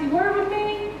a nasty word with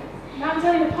me, not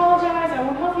until you apologize, I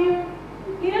won't help you.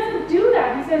 He doesn't do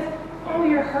that. He says, oh,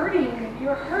 you're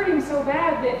hurting so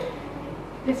bad that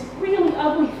this really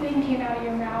ugly thing came out of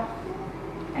your mouth.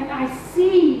 And I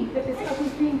see that this ugly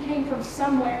thing came from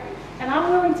somewhere. And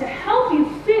I'm willing to help you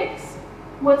fix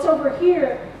what's over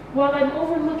here while I'm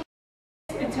overlooking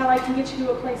it until I can get you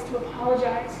to a place to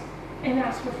apologize and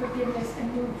ask for forgiveness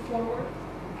and move forward.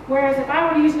 Whereas if I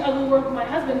were to use an ugly word with my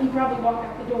husband, he'd probably walk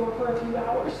out the door for a few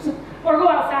hours. Or go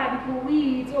outside and pull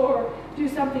weeds or do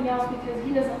something else because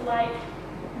he doesn't like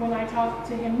when I talk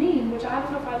to him mean, which I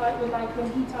don't know if I would like when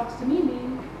he talks to me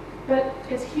mean. But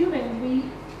as humans,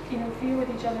 we interfere with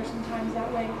each other sometimes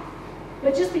that way.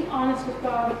 But just be honest with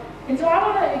God. And so I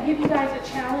want to give you guys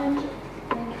a challenge,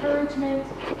 an encouragement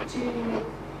to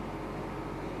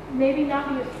maybe not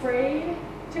be afraid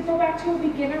to go back to a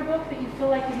beginner book that you feel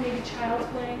like is maybe child's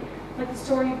play, like the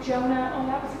story of Jonah. Oh,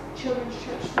 that was a children's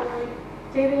church story.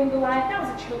 David and Goliath, that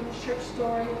was a children's church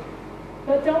story.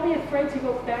 But don't be afraid to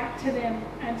go back to them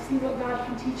and see what God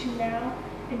can teach you now.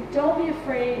 And don't be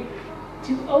afraid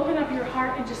to open up your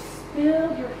heart and just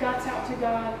spill your guts out to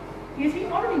God, because he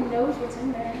already knows what's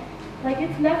in there. Like,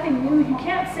 it's nothing new. You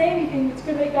can't say anything that's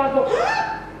going to make God go,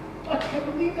 I can't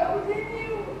believe that was in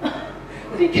you.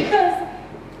 Because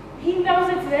he knows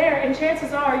it's there, and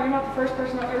chances are you're not the first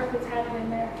person on earth that's had it in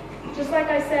there. Just like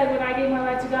I said when I gave my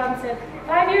life to God and said,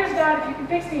 5 years, God, if you can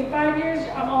fix me in 5 years,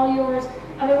 I'm all yours.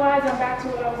 Otherwise, I'm back to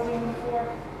what I was doing before.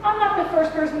 I'm not the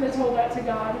first person that told that to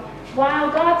God.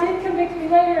 While God did convict me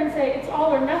later and say, it's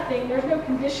all or nothing, there's no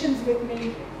conditions with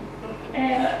me.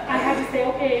 And I had to say,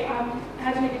 okay, I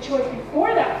had to make a choice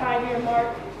before that 5-year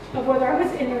mark of whether I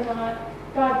was in or not.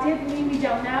 God did lead me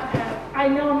down that path. I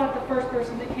know I'm not the first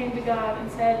person that came to God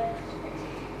and said,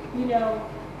 you know,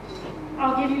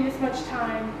 I'll give you this much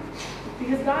time,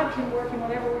 because God can work in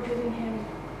whatever we're giving him.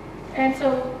 And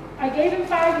so I gave him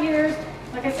 5 years.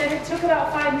 Like I said, it took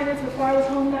about 5 minutes before I was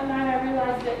home that night. I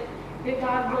realized that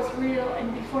God was real.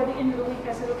 And before the end of the week,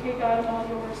 I said, okay, God, I'm all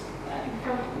yours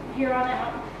from here on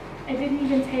out. It didn't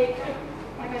even take,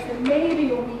 like I said,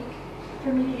 maybe a week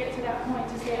for me to get to that point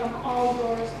to say, I'm all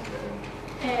yours.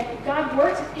 And God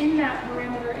works in that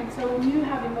parameter. And so when you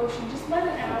have emotion, just let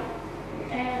it out.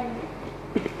 And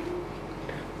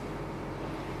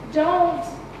don't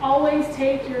always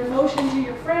take your emotions to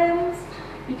your friends,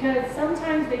 because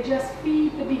sometimes they just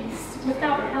feed the beast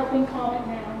without helping calm it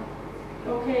down.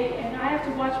 Okay, and I have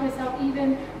to watch myself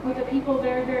even with the people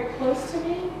very, very close to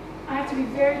me. I have to be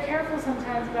very careful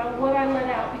sometimes about what I let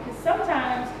out, because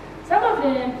sometimes some of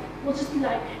them will just be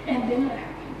like, and then what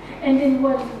happened? And then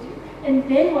what did you do? And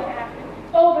then what happened?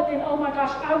 Oh, but then, oh my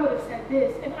gosh, I would have said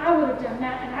this, and I would have done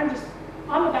that, and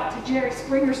I'm about to Jerry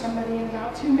Springer somebody in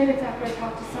about 2 minutes after I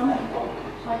talk to some people.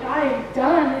 Like, I am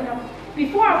done, and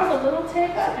before I was a little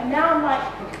ticked, and now I'm like,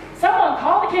 someone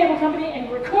call the cable company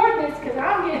and record this, because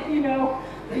I'm getting, you know,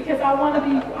 because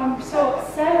I'm so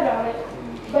upset about it.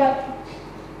 But,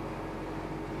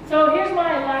 so here's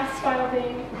my last final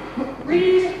thing.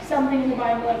 Read something in the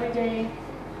Bible every day,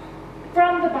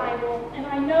 from the Bible. And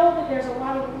I know that there's a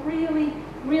lot of really,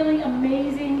 really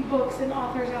amazing books and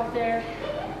authors out there.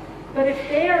 But if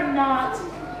they are not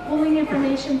pulling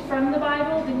information from the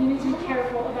Bible, then you need to be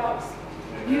careful about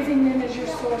using them as your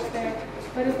source there.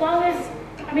 But as long as,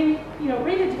 I mean, you know,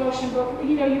 read a devotion book.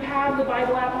 You know, you have the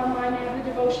Bible app online, they have the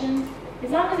devotions.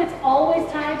 As long as it's always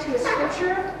tied to a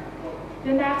scripture,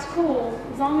 then that's cool.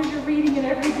 As long as you're reading it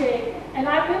every day. And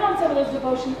I've been on some of those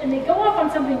devotions, and they go off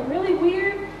on something really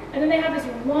weird, and then they have this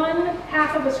one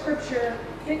half of a scripture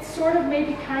that sort of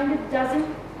maybe kind of doesn't,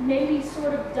 maybe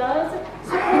sort of does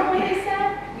support what they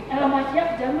said. And I'm like,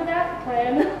 yep, done with that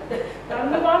plan. Gotta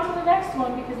move on to the next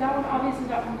one, because that one obviously is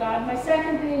not from God. My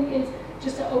second thing is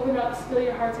just to open up, spill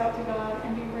your hearts out to God,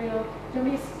 and be real. Don't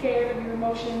be scared of your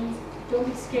emotions. Don't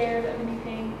be scared of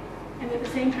anything. And at the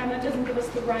same time, that doesn't give us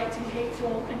the right to be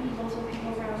hateful and evil to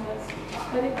people around us.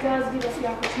 But it does give us the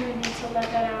opportunity to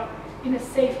let that out in a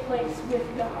safe place with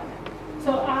God.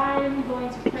 So I'm going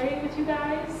to pray with you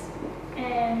guys,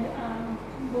 and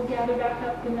we'll gather back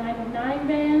up the 909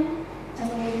 band, and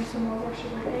then we'll do some more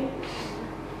worship, okay?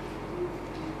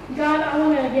 God, I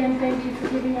want to again thank you for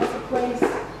giving us a place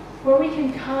where we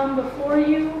can come before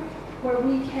you, where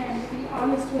we can be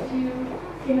honest with you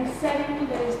in a setting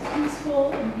that is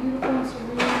peaceful and beautiful and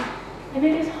serene. And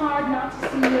it is hard not to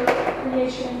see your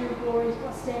creation and your glories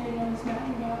while standing on this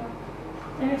mountain, God.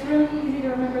 And it's really easy to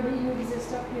remember that you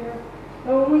exist up here.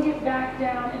 But when we get back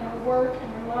down in our work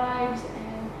and our lives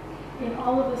and in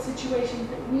all of the situations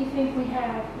that we think we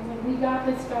have, and when we got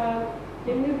this, God,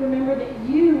 then we remember that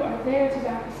you are there to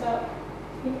back us up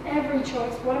in every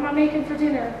choice. What am I making for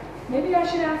dinner? Maybe I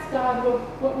should ask God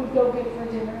what would go good for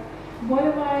dinner.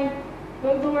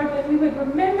 But Lord, that we would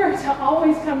remember to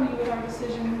always come to you with our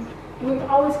decisions. We would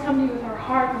always come to you with our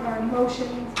heart, with our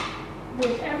emotions,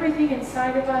 with everything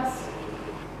inside of us,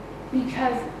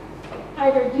 because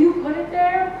either you put it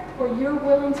there or you're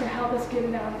willing to help us get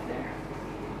it out of there.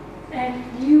 And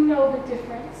you know the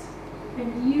difference.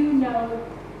 And you know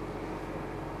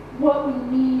what we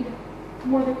need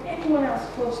more than anyone else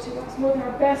close to us, more than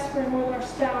our best friend, more than our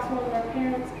spouse, more than our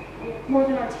parents, more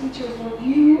than our teachers. Lord,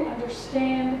 you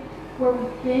understand where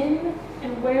we've been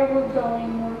and where we're going,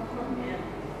 more importantly.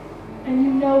 And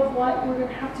you know what we're going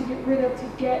to have to get rid of to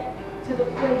get to the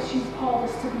place you've called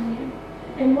us to be in.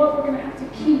 And what we're going to have to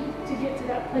keep to get to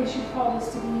that place you've called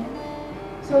us to be in.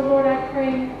 So Lord, I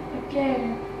pray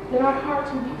again that our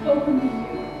hearts will be open to you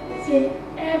in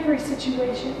every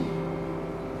situation,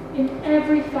 in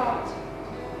every thought,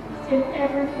 in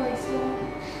every place, Lord.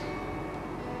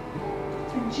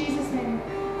 In Jesus' name,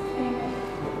 amen.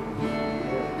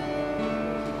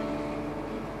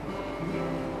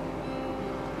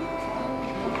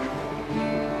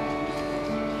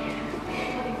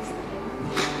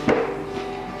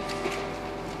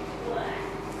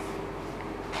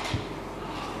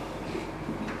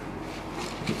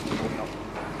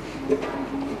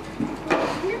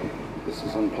 This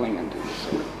is unplanned.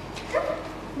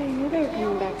 Maybe. they were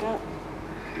coming back up.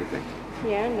 Did they?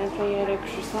 Yeah, and that's why you had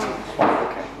extra songs. Oh,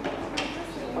 okay.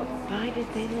 Why did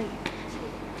they leave?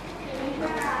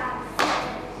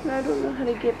 I don't know how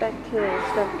to get back to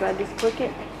stuff. Do I just click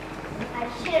it?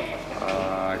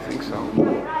 I think so. I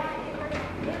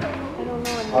don't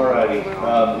know. Alrighty,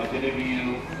 if any of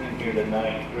you in here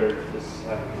tonight or this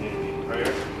afternoon need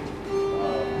prayer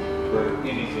for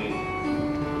anything,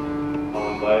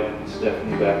 I'll invite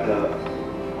Stephanie back up,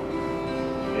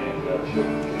 and she'll be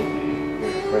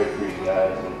here to pray for you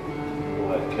guys, and we'll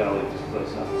let Kelly just play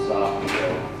something soft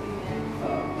until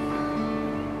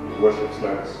worship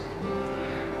starts.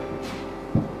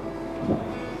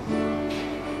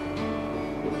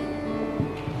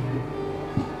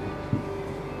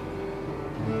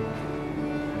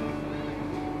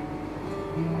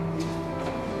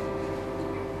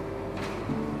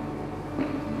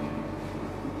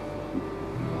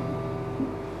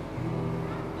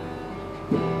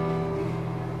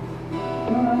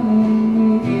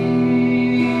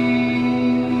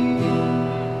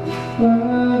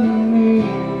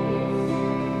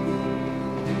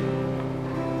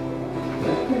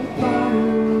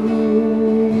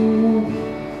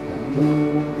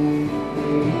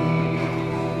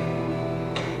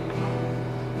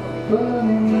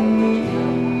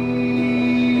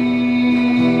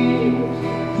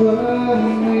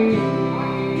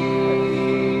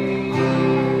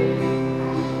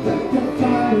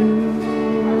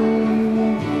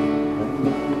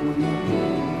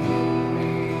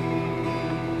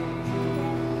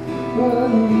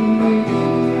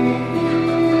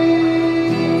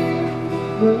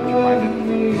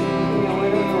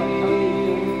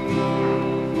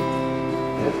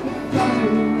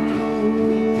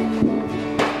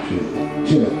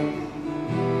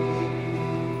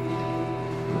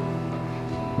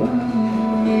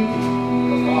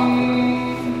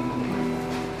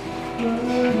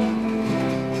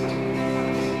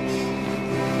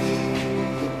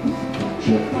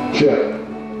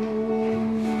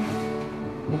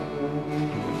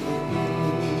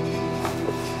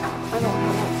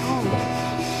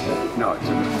 No, it's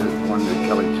the one that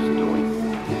Kelly's just doing.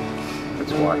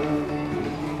 That's why.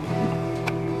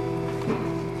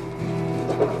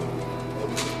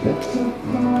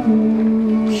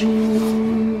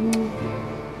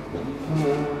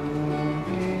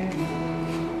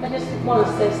 I just want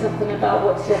to say something about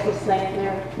what Steph was saying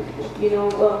there. You know,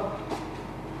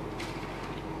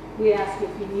 we asked if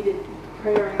you needed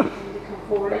prayer and anything to come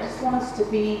forward. I just want us to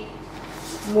be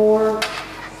more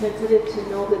sensitive to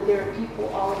know that there are people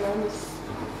all around us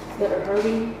that are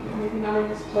hurting, maybe not in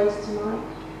this place tonight,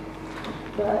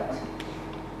 but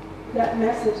that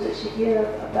message that she gave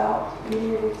about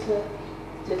being able to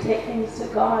take things to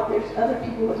God, there's other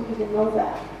people that need to know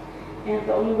that. And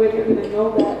the only way they're going to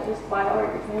know that is by our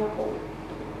example.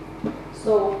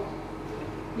 So,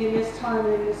 in this time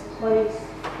and in this place,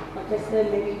 like I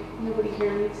said, maybe nobody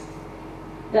here needs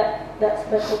that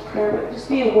special prayer, but just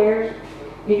be aware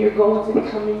in your goings and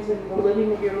comings and the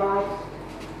living of your life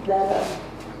that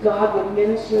God would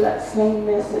minister that same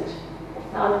message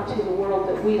out into the world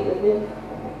that we live in.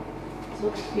 So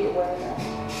just be aware of that.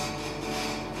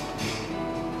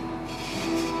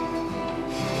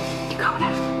 Go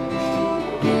now.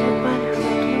 Get your butter.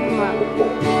 Come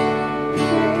on.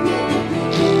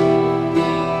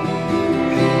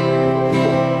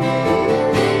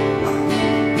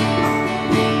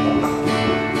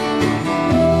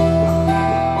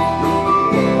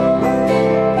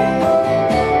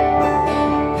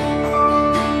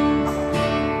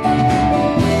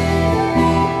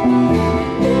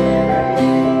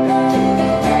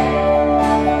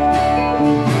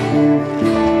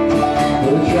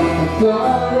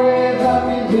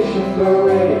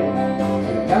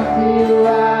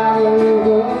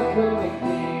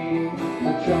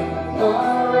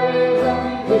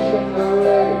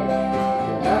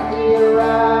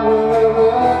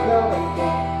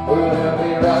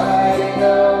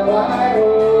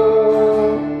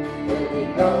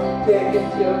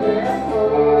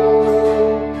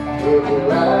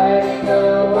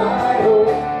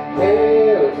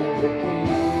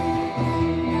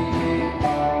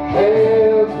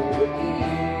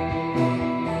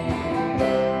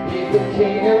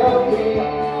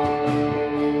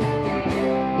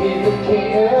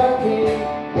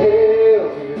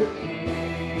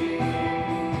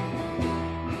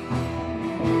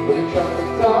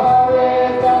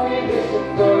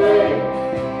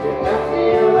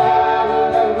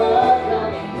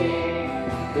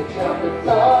 The trumpets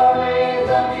are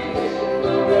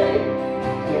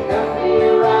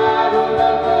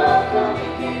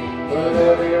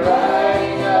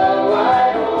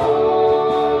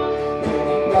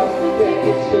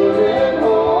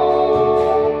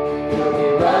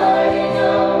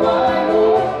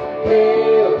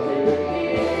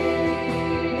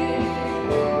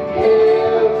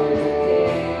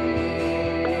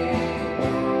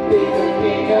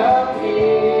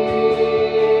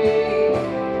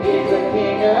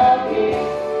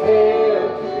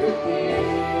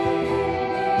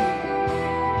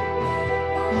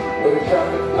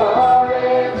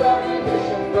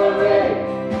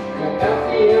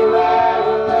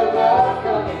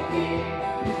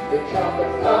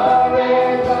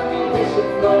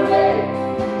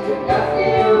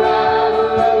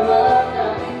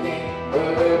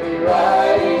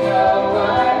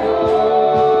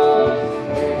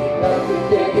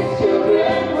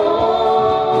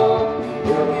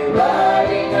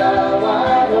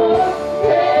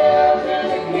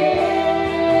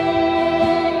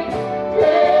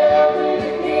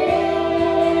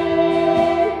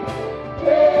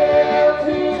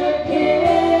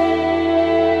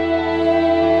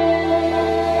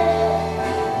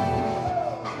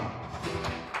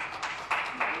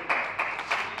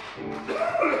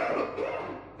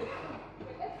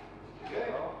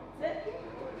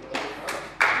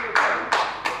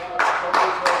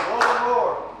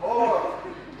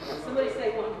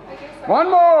One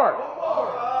more.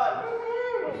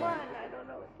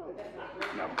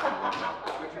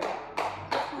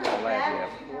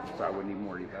 So I wouldn't even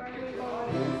worry about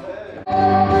it.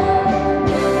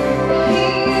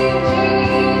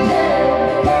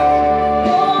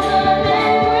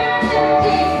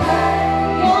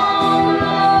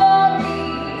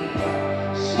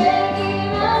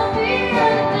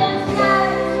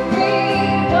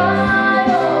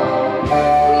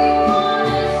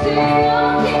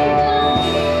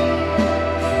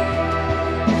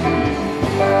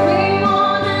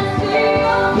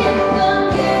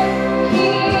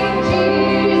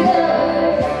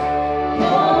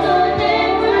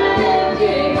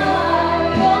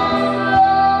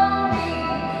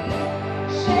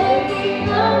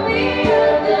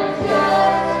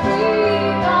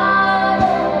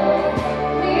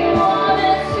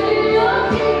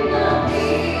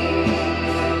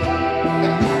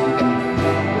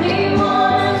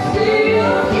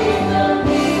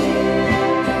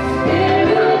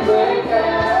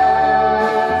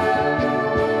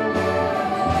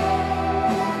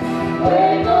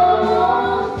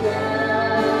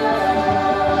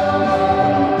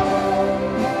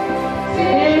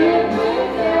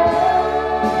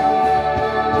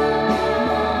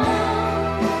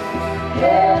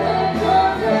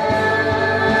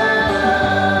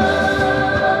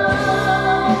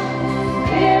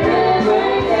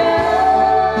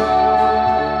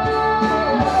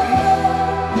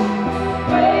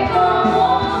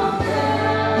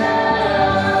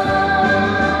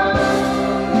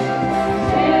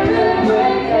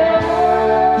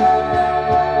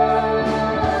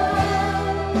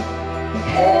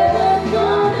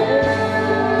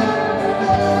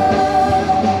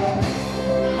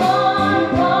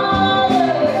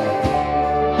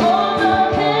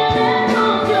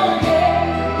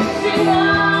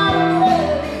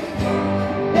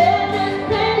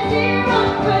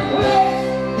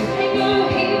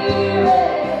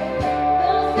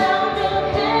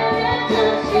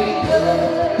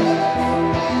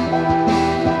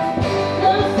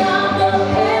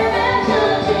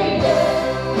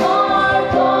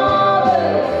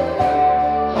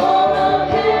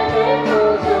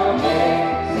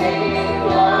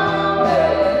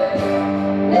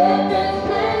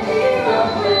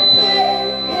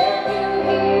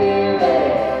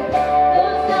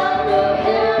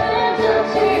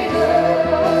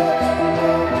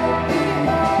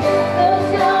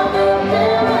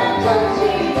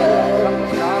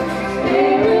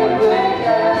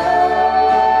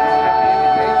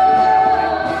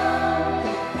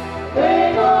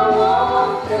 Bring on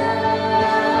water.